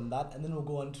guys draw from that, and then we'll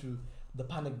go on to the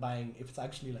panic buying, if it's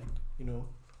actually like, you know,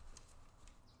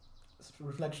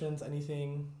 reflections,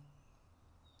 anything.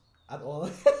 at all.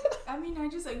 I mean, I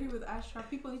just agree with Ashraf.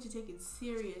 People need to take it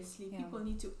seriously. Yeah. People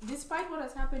need to, despite what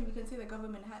has happened, we can say the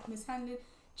government had mishandled.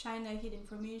 China hid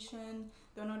information.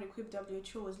 They're not equipped.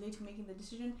 WHO was late in making the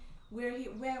decision. We're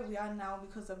here, where we are now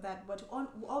because of that. But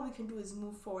all we can do is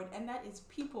move forward, and that is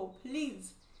people,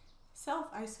 please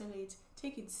self-isolate.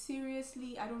 Take it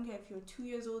seriously. I don't care if you're 2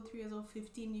 years old, 3 years old,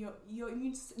 15. Your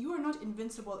immune. You are not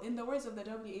invincible. In the words of the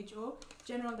WHO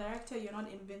General Director, you're not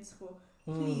invincible.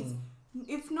 Please,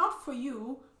 if not for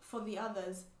you, for the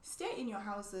others, stay in your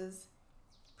houses.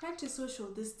 Practice social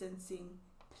distancing.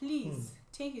 Please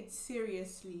take it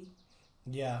seriously.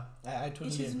 Yeah, I totally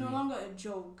It is agree. no longer a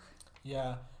joke.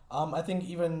 Yeah. I think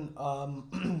even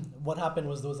what happened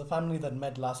was there was a family that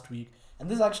met last week, and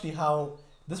this is actually how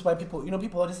this is why people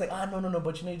are just like, no,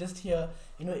 but you just hear,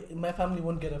 my family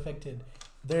won't get affected.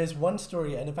 There is one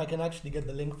story, and if I can actually get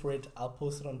the link for it, I'll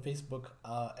post it on Facebook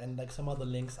and like some other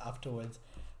links afterwards.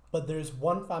 But there is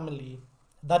one family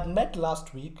that met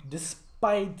last week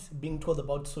despite being told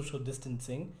about social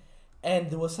distancing, and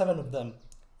there were 7 of them.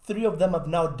 3 of them have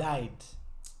now died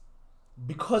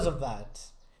because of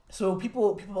that. So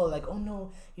people are like, oh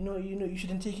no, you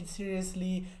shouldn't take it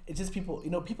seriously. It's just people,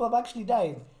 people have actually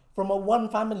died from one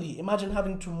family. Imagine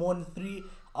having to mourn 3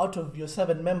 out of your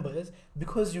 7 members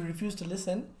because you refuse to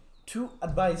listen to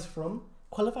advice from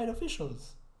qualified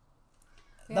officials.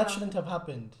 Yeah. That shouldn't have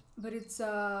happened. But it's,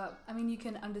 you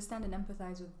can understand and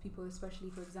empathize with people,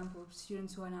 especially, for example,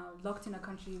 students who are now locked in a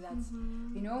country that's,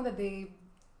 that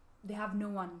they have no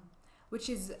one, which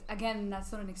is, again,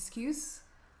 that's not an excuse,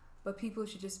 but people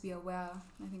should just be aware,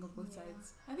 I think, of both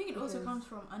sides. I think it also Because- comes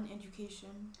from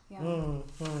uneducation. Yeah.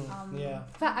 Yeah.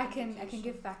 I can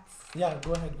give facts Yeah,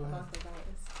 go ahead. about the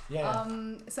virus. Yeah.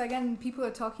 So again, people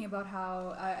are talking about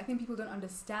how I think people don't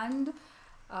understand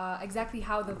exactly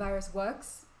how the virus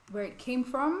works, where it came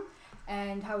from,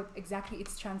 and how exactly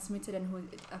it's transmitted and who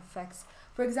it affects.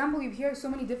 For example, you hear so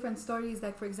many different stories.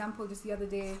 Like, for example, just the other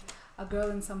day, a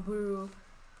girl in Samburu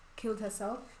killed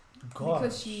herself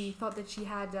because she thought that she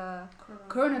had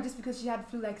corona just because she had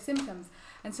flu-like symptoms.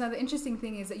 And so the interesting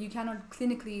thing is that you cannot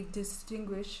clinically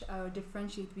distinguish or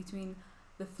differentiate between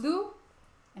the flu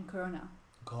and corona.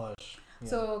 Gosh. Yeah.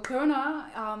 So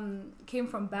corona came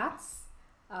from bats.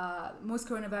 Most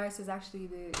coronaviruses, actually,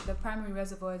 the primary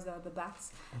reservoirs are the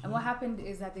bats. And what happened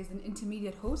is that there's an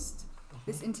intermediate host.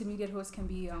 This intermediate host can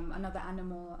be another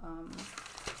animal.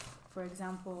 For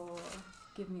example,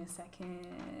 give me a second.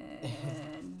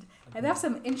 And they have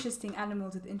some interesting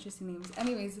animals with interesting names.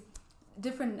 Anyways,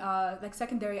 different like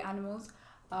secondary animals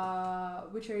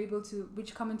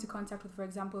which come into contact with, for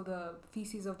example, the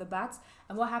feces of the bats.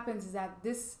 And what happens is that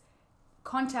this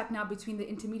contact now between the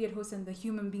intermediate host and the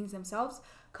human beings themselves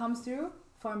comes through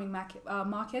farming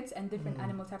markets and different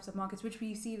animal types of markets, which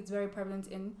we see it's very prevalent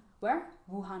in where?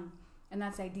 Wuhan. And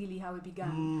that's ideally how it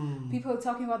began. People are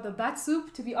talking about the bat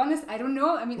soup. To be honest, I don't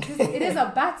know. I mean, it is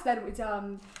a bat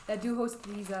that do host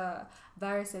these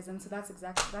viruses, and so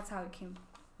that's how it came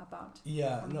about.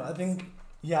 Yeah, no, I think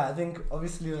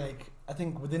obviously, I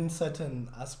think within certain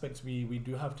aspects we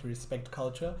do have to respect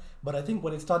culture, but I think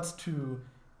when it starts to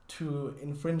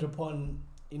infringe upon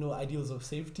ideals of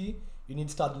safety, you need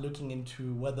to start looking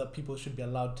into whether people should be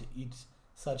allowed to eat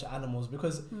such animals,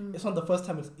 because it's not the first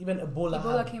time. It's even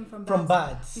Ebola came from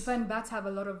bats. You find bats have a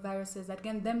lot of viruses.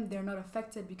 Again, they're not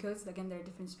affected because again they're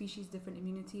different species, different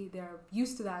immunity. They're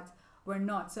used to that. We're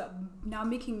not. So now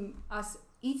making us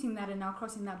eating that and now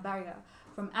crossing that barrier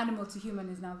from animal to human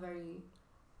is now very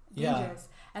dangerous.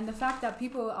 And the fact that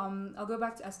people, I'll go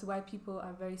back as to why people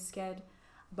are very scared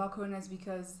about corona is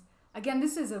because, again,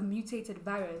 this is a mutated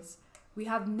virus. We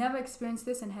have never experienced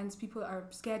this, and hence people are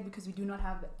scared because we do not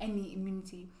have any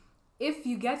immunity. If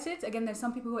you get it, again, there's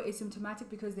some people who are asymptomatic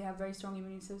because they have very strong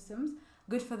immune systems.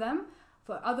 Good for them.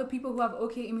 For other people who have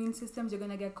okay immune systems, you're going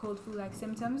to get cold, flu-like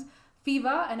symptoms.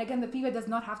 Fever, and again, the fever does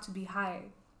not have to be high.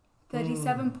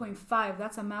 37.5,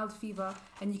 that's a mild fever,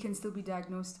 and you can still be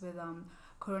diagnosed with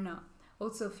corona.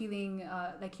 Also feeling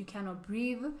like you cannot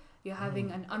breathe, you're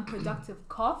having an unproductive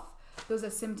cough. Those are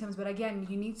symptoms, but again,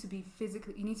 you need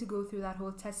to go through that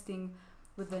whole testing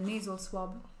with the nasal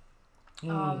swab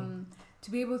to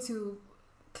be able to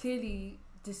clearly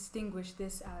distinguish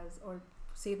this as, or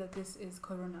say that this is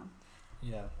corona.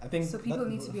 Yeah, I think so. People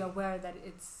need to be aware that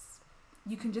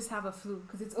you can just have a flu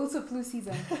because it's also flu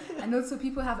season, and also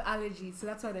people have allergies, so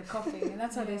that's why they're coughing and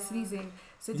that's why they're sneezing.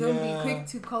 So don't be quick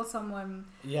to call someone.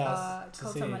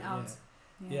 Someone out.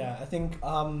 Yeah, I think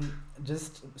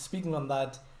just speaking on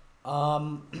that.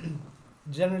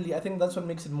 Generally, I think that's what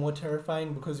makes it more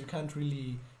terrifying because you can't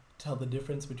really tell the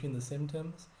difference between the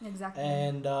symptoms. Exactly.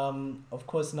 And of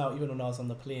course, now even when I was on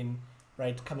the plane,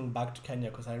 right, coming back to Kenya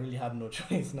because I really had no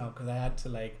choice now because I had to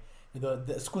like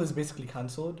the school is basically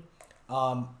cancelled.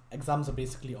 Exams are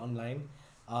basically online.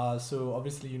 So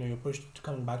obviously, you're pushed to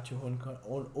coming back to your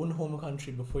own home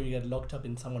country before you get locked up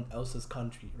in someone else's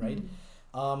country, right?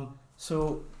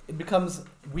 So it becomes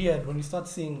weird when you start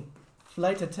seeing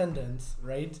flight attendants,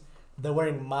 right? They're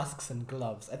wearing masks and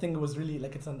gloves. I think it was really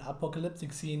like it's an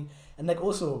apocalyptic scene. And like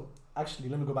also, actually,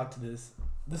 let me go back to this.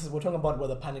 We're talking about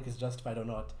whether panic is justified or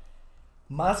not.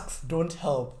 Masks don't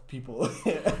help people.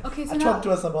 Okay, so talk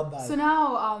to us about that. So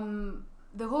now,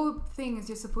 the whole thing is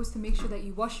you're supposed to make sure that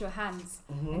you wash your hands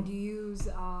and you use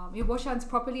you wash your hands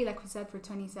properly, like we said, for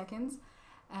 20 seconds,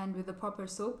 and with the proper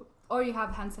soap, or you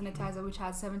have hand sanitizer which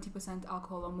has 70%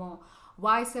 alcohol or more.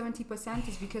 Why 70%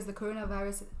 is because the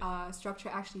coronavirus structure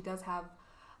actually does have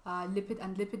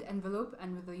lipid envelope,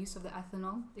 and with the use of the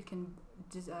ethanol, it can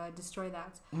destroy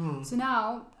that. So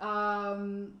now,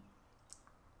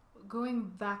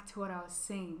 going back to what I was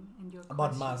saying and your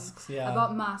about question, masks, yeah.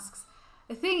 About masks.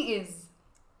 The thing is,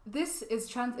 this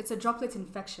is it's a droplet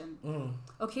infection.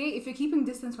 Okay, if you're keeping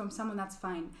distance from someone, that's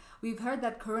fine. We've heard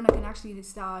that corona can actually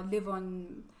live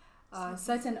on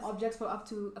certain objects for up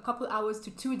to a couple hours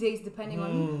to 2 days, depending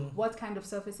on what kind of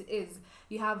surface it is.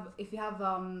 If you have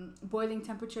boiling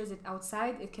temperatures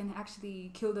outside, it can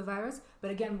actually kill the virus.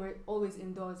 But again, we're always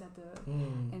indoors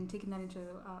and taking that into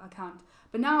account.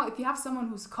 But now, if you have someone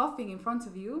who's coughing in front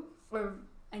of you,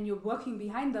 and you're walking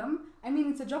behind them, I mean,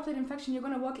 it's a droplet infection. You're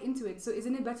gonna walk into it. So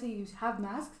isn't it better you have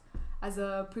masks as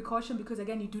a precaution, because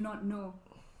again, you do not know.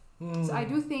 So I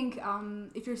do think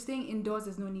if you're staying indoors,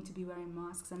 there's no need to be wearing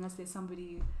masks unless there's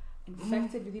somebody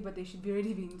infected with you, but they should be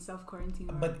already being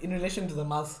self-quarantined. But in relation to the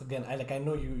masks, again, I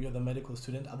know you're the medical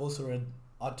student. I've also read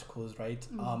articles, right?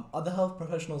 Other health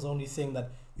professionals only saying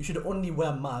that you should only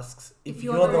wear masks if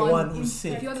you're the one who's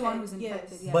sick. If you're the one who's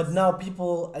infected, yes. But now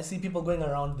I see people going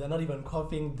around, they're not even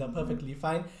coughing, they're perfectly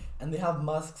fine, and they have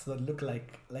masks that look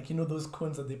like those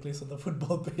cones that they place on the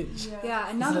football pitch. Yeah,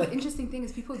 and now the interesting thing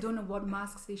is people don't know what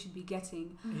masks they should be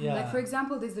getting. Yeah. Like, for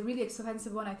example, there's the really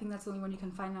expensive one. I think that's the only one you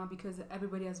can find now because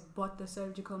everybody has bought the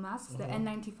surgical masks, the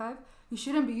N95. You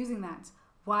shouldn't be using that.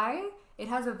 Why? It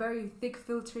has a very thick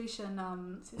filtration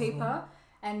paper,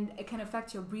 and it can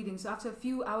affect your breathing. So after a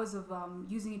few hours of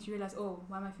using it, you realize, oh,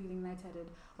 why am I feeling lightheaded?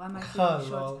 Why am I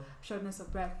feeling shortness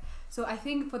of breath? So I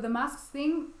think for the masks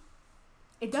thing,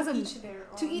 it doesn't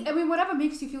I mean, whatever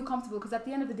makes you feel comfortable, because at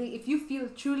the end of the day, if you feel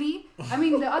truly, I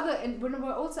mean, and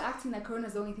we're also acting like corona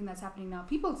is the only thing that's happening now.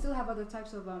 People still have other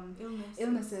types of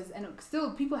illnesses, and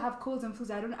still people have colds and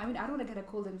flus. I don't want to get a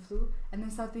cold and flu and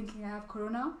then start thinking I have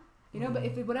corona. But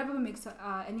if whatever makes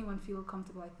anyone feel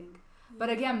comfortable, I think. But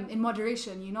again, in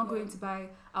moderation, you're not going to buy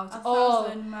out all,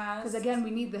 because again, we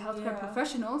need the healthcare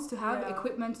professionals to have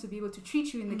equipment to be able to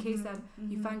treat you in the case that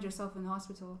you find yourself in the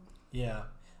hospital. Yeah.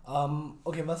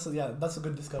 Okay, that's a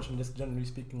good discussion, just generally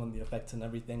speaking on the effects and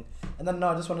everything. And then now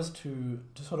I just want us to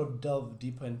sort of delve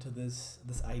deeper into this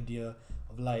idea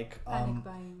of like panic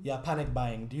buying. Yeah, panic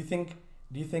buying. Do you think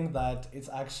that it's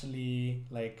actually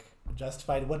like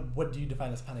justified? What do you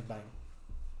define as panic buying?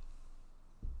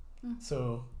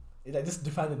 So I just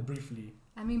define it briefly.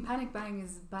 I mean, panic buying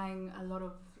is buying a lot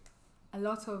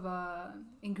of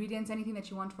ingredients, anything that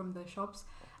you want from the shops,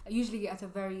 usually at a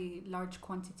very large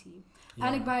quantity.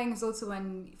 Panic buying is also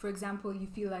when, for example, you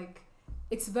feel like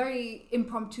it's very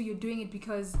impromptu. You're doing it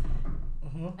because,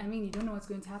 I mean, you don't know what's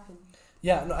going to happen.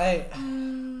 Yeah, no,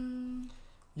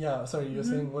 yeah, sorry, you're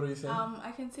saying, what are you saying?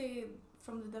 I can say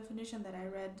from the definition that I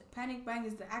read, panic buying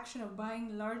is the action of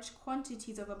buying large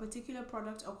quantities of a particular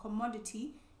product or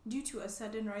commodity due to a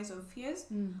sudden rise of fears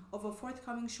of a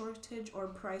forthcoming shortage or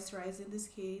price rise. In this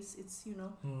case, it's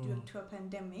due to a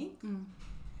pandemic.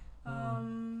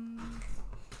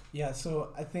 Yeah,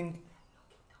 so I think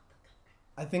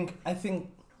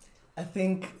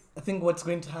what's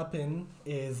going to happen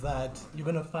is that you're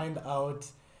gonna find out.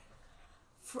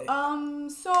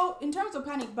 So in terms of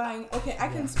panic buying, okay, I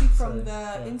can speak from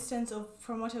instance of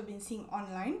from what I've been seeing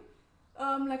online.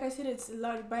 Like I said, it's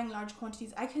buying large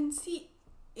quantities. I can see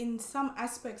in some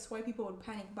aspects why people would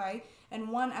panic buy, and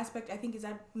one aspect I think is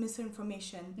that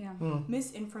misinformation.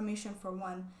 Misinformation for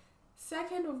one.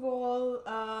 Second of all,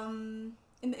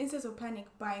 in the instance of panic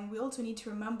buying, we also need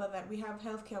to remember that we have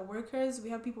healthcare workers, we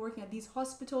have people working at these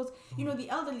hospitals, the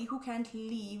elderly who can't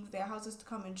leave their houses to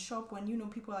come and shop when,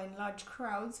 people are in large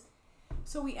crowds.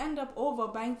 So we end up over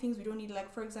buying things we don't need. Like,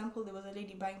 for example, there was a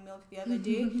lady buying milk the other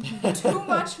day. Too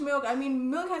much milk. I mean,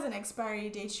 milk has an expiry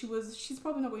date. She's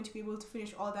probably not going to be able to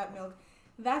finish all that milk.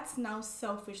 That's now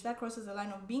selfish. That crosses the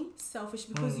line of being selfish,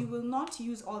 because you will not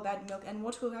use all that milk, and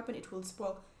what will happen? It will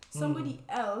spoil. Somebody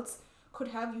else could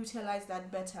have utilized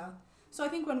that better. So I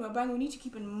think when we're buying, we need to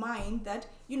keep in mind that,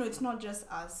 it's not just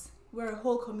us. We're a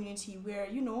whole community. We're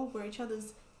each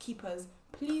other's keepers.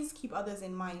 Please keep others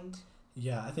in mind.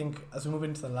 Yeah, I think as we move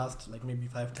into the last, maybe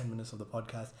 5-10 minutes of the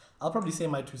podcast, I'll probably say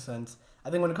my 2 cents. I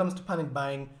think when it comes to panic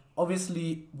buying,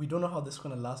 obviously, we don't know how this is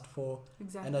going to last for.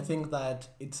 Exactly. And I think that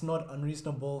it's not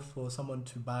unreasonable for someone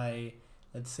to buy,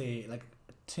 let's say,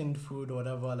 tinned food or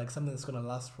whatever, something that's going to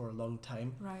last for a long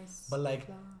time. Rice. But,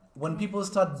 flour. when people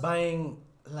start buying,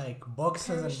 boxes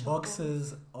and Perishable.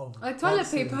 boxes of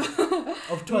Toilet paper.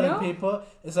 of toilet paper,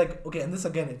 it's okay, and this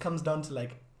again, it comes down to,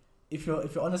 if you're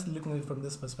honestly looking at it from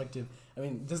this perspective, I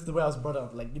mean, just the way I was brought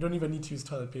up, you don't even need to use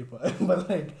toilet paper.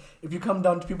 But if you come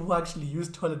down to people who actually use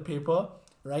toilet paper,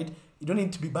 right, you don't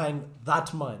need to be buying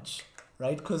that much,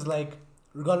 right? Because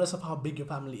regardless of how big your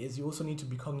family is, you also need to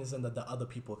be cognizant that there are other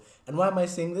people. And why am I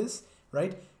saying this,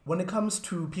 right? When it comes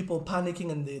to people panicking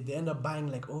and they end up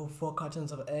buying 4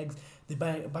 cartons of eggs, they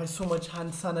buy so much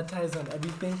hand sanitizer and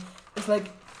everything, it's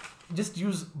just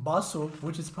use bar soap,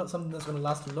 which is something that's going to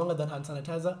last longer than hand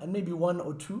sanitizer, and maybe 1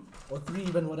 or 2 or 3,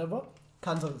 even whatever,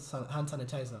 cans of hand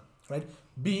sanitizer, right?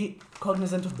 Be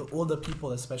cognizant of the older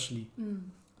people especially.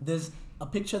 There's a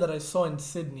picture that I saw in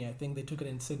Sydney, I think they took it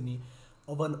in Sydney,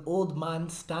 of an old man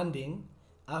standing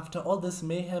after all this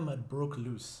mayhem had broke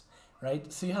loose,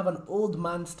 right? So you have an old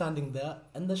man standing there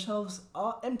and the shelves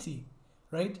are empty,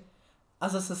 right?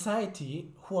 As a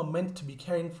society who are meant to be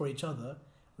caring for each other,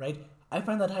 right? I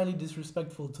find that highly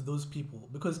disrespectful to those people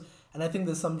and I think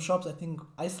there's some shops, I think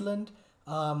Iceland,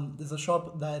 there's a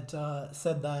shop that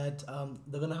said that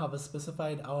they're going to have a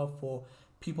specified hour for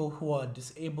people who are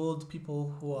disabled,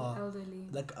 people who are elderly,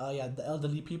 the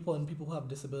elderly people and people who have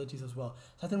disabilities as well.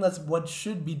 So I think that's what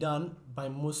should be done by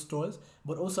most stores,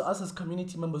 but also us as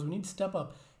community members, we need to step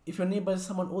up. If your neighbor is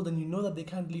someone old and you know that they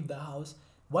can't leave their house,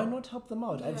 why not help them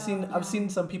out? I've seen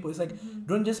some people, it's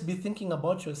don't just be thinking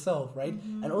about yourself, right?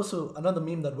 And also another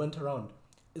meme that went around,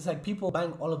 it's people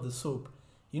buying all of the soap.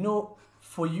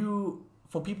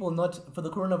 For people for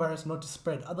the coronavirus not to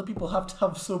spread, other people have to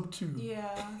have soap too.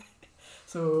 Yeah.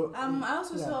 So I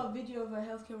also saw a video of a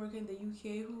healthcare worker in the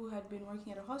UK who had been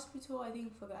working at a hospital, I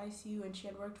think for the ICU, and she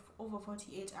had worked for over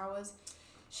 48 hours.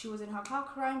 She was in her car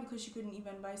crying because she couldn't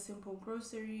even buy simple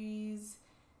groceries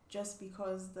just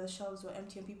because the shelves were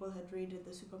empty and people had raided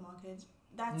the supermarket.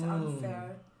 That's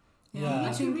unfair. Yeah. You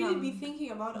need to really be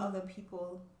thinking about other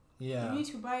people. Yeah. You need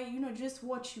to buy, just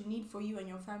what you need for you and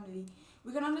your family.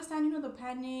 We can understand, the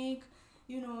panic,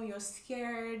 you're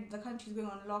scared, the country's going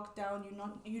on lockdown,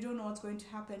 you don't know what's going to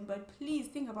happen, but please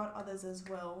think about others as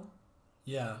well.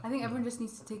 Yeah. I think everyone just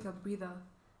needs to take a breather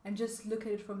and just look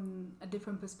at it from a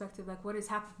different perspective, what is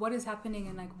happening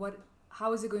and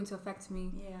how is it going to affect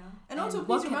me? Yeah. And also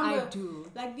what please can remember, I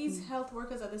do? These health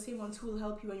workers are the same ones who will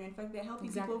help you when you're infected. They're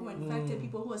helping people who are infected,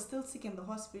 people who are still sick in the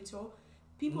hospital,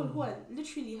 people who are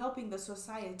literally helping the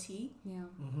society. Yeah.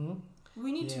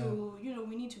 We need to,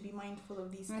 we need to be mindful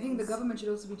of these things. I think the government should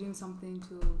also be doing something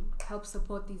to help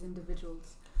support these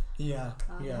individuals.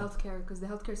 Healthcare, because the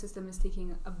healthcare system is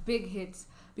taking a big hit,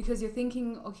 because you're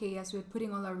thinking, okay, yes, we're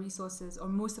putting all our resources or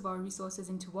most of our resources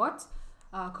into what?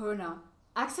 Corona.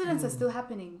 Accidents are still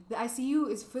happening. The ICU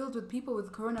is filled with people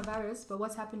with coronavirus, but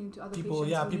what's happening to other patients who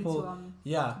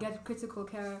need to get critical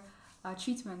care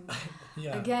treatment?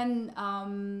 Again,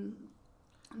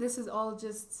 this is all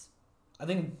just... I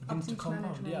think it begins to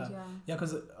compound. Yeah,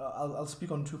 because I'll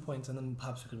speak on 2 points and then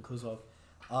perhaps we can close off.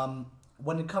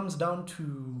 When it comes down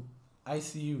to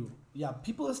ICU,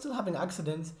 people are still having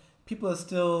accidents. People are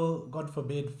still, God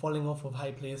forbid, falling off of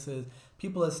high places.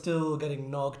 People are still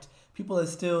getting knocked. People are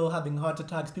still having heart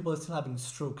attacks. People are still having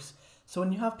strokes. So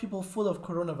when you have people full of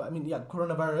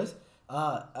coronavirus,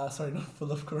 sorry, not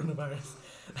full of coronavirus.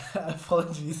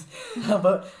 Apologies.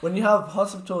 But when you have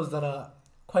hospitals that are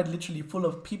quite literally full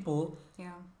of people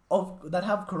that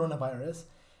have coronavirus,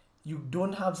 you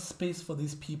don't have space for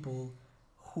these people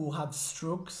who have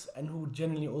strokes and who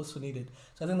generally also need it.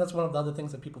 So I think that's one of the other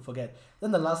things that people forget.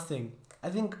 Then the last thing, I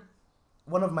think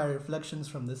one of my reflections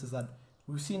from this is that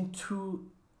we've seen 2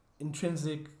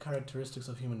 intrinsic characteristics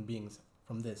of human beings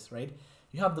from this, right?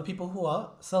 You have the people who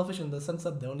are selfish in the sense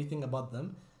that they only think about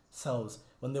themselves.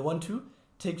 When they want to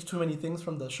take too many things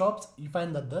from the shops, you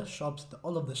find that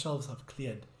all of the shelves have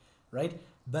cleared, right?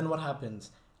 Then what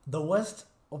happens? The worst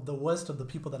of the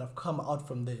people that have come out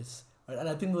from this, right? And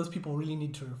I think those people really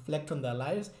need to reflect on their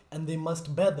lives, and they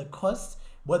must bear the costs,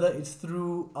 whether it's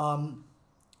through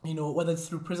whether it's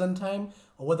through prison time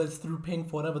or whether it's through paying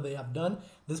for whatever they have done.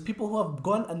 There's people who have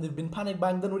gone and they've been panic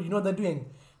buying. Then what they're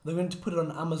doing? They're going to put it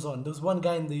on Amazon. There was one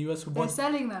guy in the US who They're bought.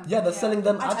 selling them. Yeah, they're selling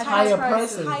them At at high higher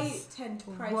prices. prices. High tent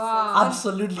prices. Wow.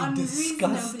 Absolutely Unreasonably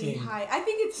disgusting. high. I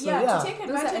think it's So, yeah. to take Those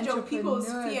are advantage of people's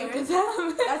entrepreneurs. fears.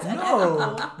 That's No,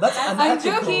 unethical. that's I'm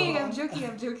unethical. joking. I'm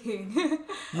joking.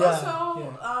 Yeah,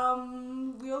 Also,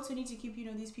 yeah. we also need to keep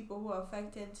these people who are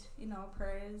affected in our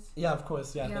prayers. Yeah, of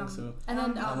course. Yeah, I Yeah. think so. And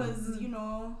then because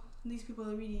these people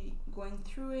are really going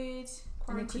through it.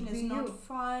 Quarantine is not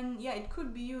fun. Yeah, it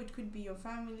could be you. It could be your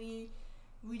family.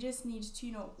 We just need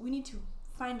to we need to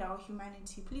find our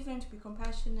humanity. Please learn to be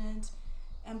compassionate,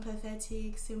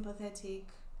 empathetic, sympathetic.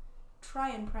 Try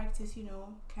and practice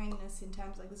kindness in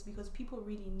times like this because people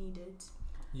really need it.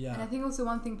 Yeah. And I think also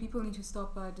one thing, people need to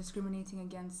stop discriminating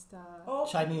against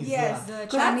Chinese, yes. the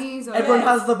Chinese or Everyone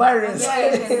has the virus.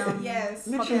 Yes. population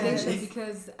Literally.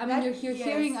 because That- you're yes.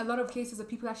 hearing a lot of cases of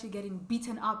people actually getting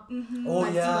beaten up Oh, by,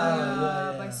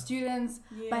 yeah. by students,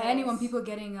 by anyone, people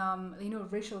getting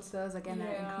racial slurs again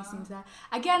are increasing to that.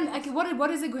 Again, like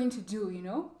what is it going to do,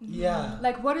 Yeah.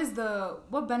 Like what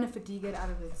benefit do you get out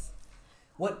of this?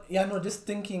 Just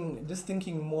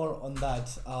thinking more on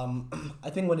that. I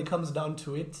think when it comes down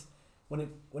to it,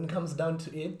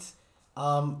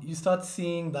 you start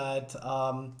seeing that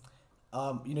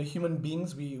human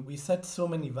beings, we set so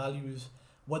many values,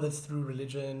 whether it's through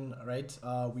religion, right?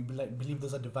 We believe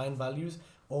those are divine values,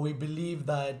 or we believe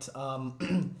that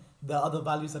there are other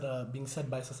values that are being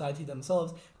set by society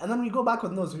themselves, and then we go back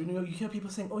on those. You hear people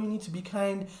saying, "Oh, you need to be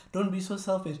kind, don't be so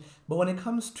selfish." But when it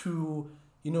comes to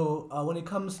you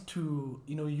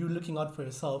looking out for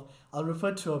yourself, I'll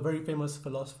refer to a very famous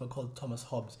philosopher called Thomas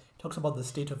Hobbes. He talks about the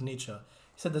state of nature.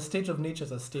 He said the state of nature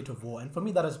is a state of war. And for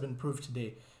me, that has been proved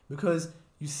today. Because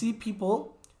you see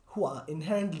people who are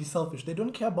inherently selfish. They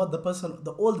don't care about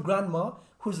the old grandma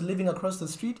who's living across the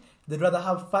street. They'd rather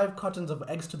have 5 cartons of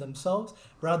eggs to themselves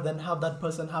rather than have that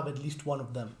person have at least one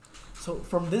of them. So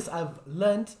from this, I've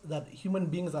learned that human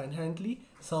beings are inherently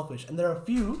selfish. And there are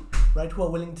few, right, who are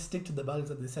willing to stick to the values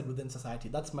that they set within society.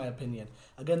 That's my opinion.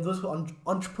 Again, those who are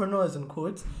entrepreneurs, in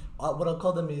quotes, what I'll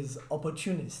call them is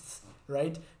opportunists,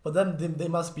 right? But then they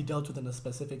must be dealt with in a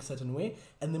specific certain way,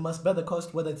 and they must bear the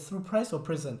cost, whether it's through price or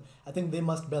prison. I think they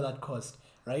must bear that cost,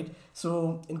 right?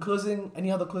 So in closing,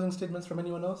 any other closing statements from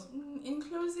anyone else? In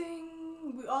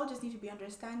closing, we all just need to be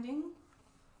understanding.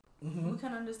 Mm-hmm. We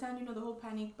can understand, the whole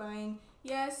panic buying.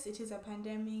 Yes, it is a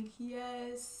pandemic.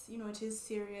 Yes, it is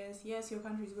serious. Yes, your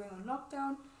country is going on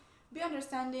lockdown. Be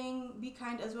understanding, be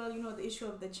kind as well. The issue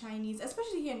of the Chinese,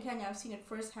 especially here in Kenya, I've seen it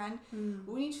firsthand.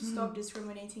 We need to stop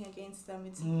discriminating against them.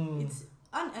 It's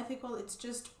unethical. It's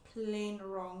just plain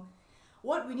wrong.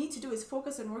 What we need to do is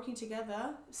focus on working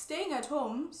together, staying at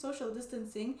home, social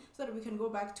distancing, so that we can go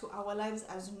back to our lives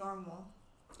as normal.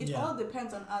 It all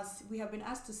depends on us. We have been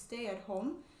asked to stay at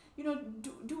home.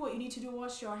 Do what you need to do.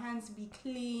 Wash your hands, be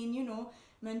clean,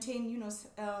 maintain,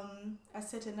 a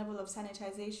certain level of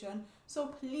sanitization. So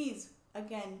please,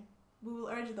 again, we will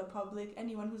urge the public,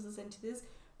 anyone who's listening to this,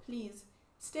 please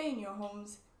stay in your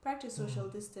homes, practice social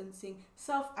distancing,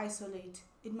 self-isolate.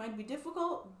 It might be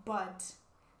difficult, but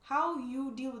how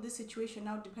you deal with this situation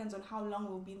now depends on how long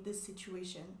we'll be in this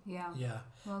situation. Yeah.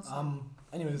 Well said.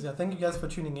 Anyways, thank you guys for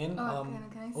tuning in. Can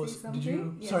I say something? Did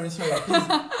you? Yes. Sorry. Please.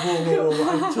 Whoa!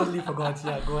 I totally forgot.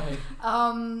 Yeah, go ahead.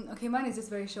 Okay, mine is just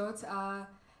very short.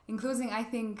 In closing, I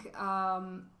think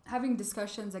having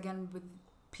discussions again with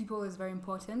people is very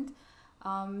important.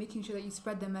 Making sure that you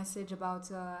spread the message about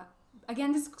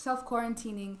again just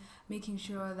self-quarantining, making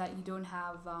sure that you don't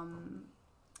have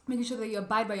making sure that you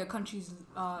abide by your country's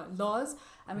laws.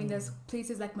 I mean, there's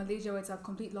places like Malaysia where it's a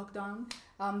complete lockdown.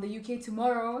 The UK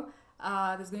tomorrow,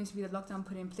 there's going to be the lockdown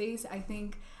put in place. I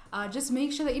think just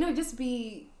make sure that just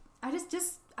be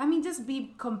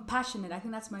compassionate. I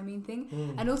think that's my main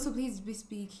thing. And also please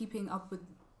be keeping up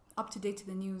to date to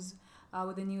the news.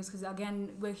 With the news, because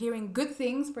again we're hearing good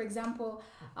things. For example,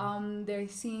 they're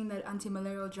seeing that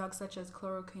anti-malarial drugs such as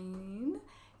chloroquine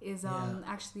is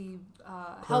actually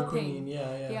helping.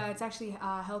 Yeah, it's actually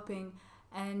helping.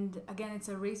 And again, it's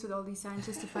a race with all these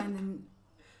scientists to find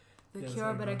the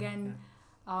cure. But again,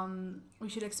 we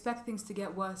should expect things to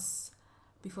get worse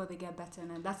before they get better,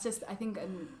 and that's just I think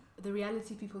the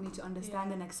reality people need to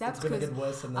understand and accept. It's gonna get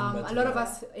worse and then better. A lot of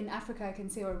us in Africa, I can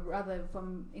say, or rather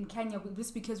in Kenya,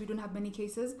 just because we don't have many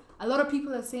cases, a lot of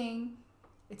people are saying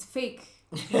it's fake.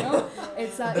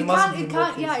 It's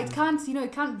it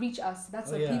can't reach us.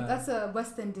 That's a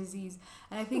Western disease,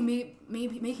 and I think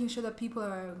maybe making sure that people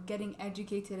are getting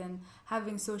educated and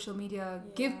having social media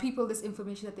give people this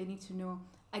information that they need to know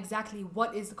exactly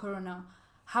what is the corona.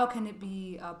 How can it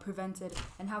be prevented,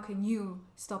 and how can you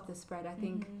stop the spread? I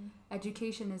think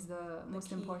education is the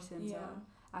most important.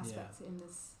 aspects in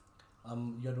this.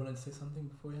 You had wanted to say something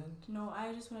beforehand? No,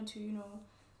 I just wanted to,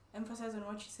 emphasize on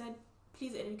what you said.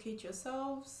 Please educate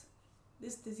yourselves.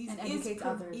 This disease And is educate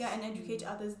others. Yeah, and educate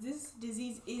others. This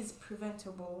disease is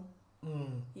preventable.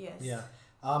 Yes. Yeah.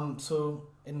 So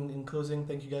in closing,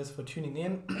 thank you guys for tuning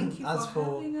in. Thank you As for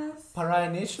for having us.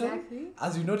 Pariah Nation, Exactly.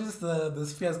 as you noticed, the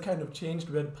sphere has kind of changed.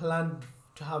 We had planned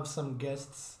to have some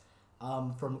guests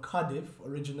from Cardiff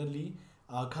originally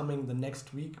coming the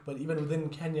next week, but even within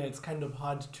Kenya, it's kind of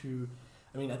hard to.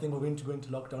 I mean, I think we're going to go into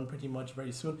lockdown pretty much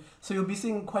very soon. So you'll be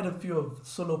seeing quite a few of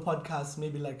solo podcasts,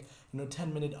 maybe like,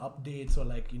 10-minute updates or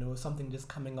like, something just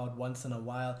coming out once in a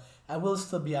while. I will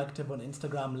still be active on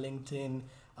Instagram, LinkedIn,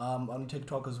 on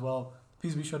TikTok as well.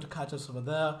 Please be sure to catch us over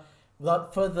there.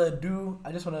 Without further ado,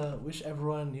 I just want to wish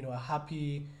everyone, a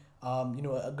happy,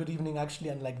 a good evening actually.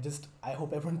 And like I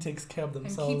hope everyone takes care of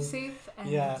themselves. And keep safe.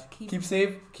 And keep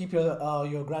safe. Keep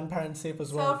your grandparents safe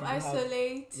as well.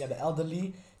 Self-isolate. The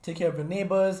elderly. Take care of your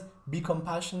neighbors, be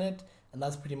compassionate, and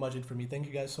that's pretty much it for me. Thank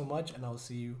you guys so much, and I'll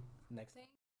see you next time.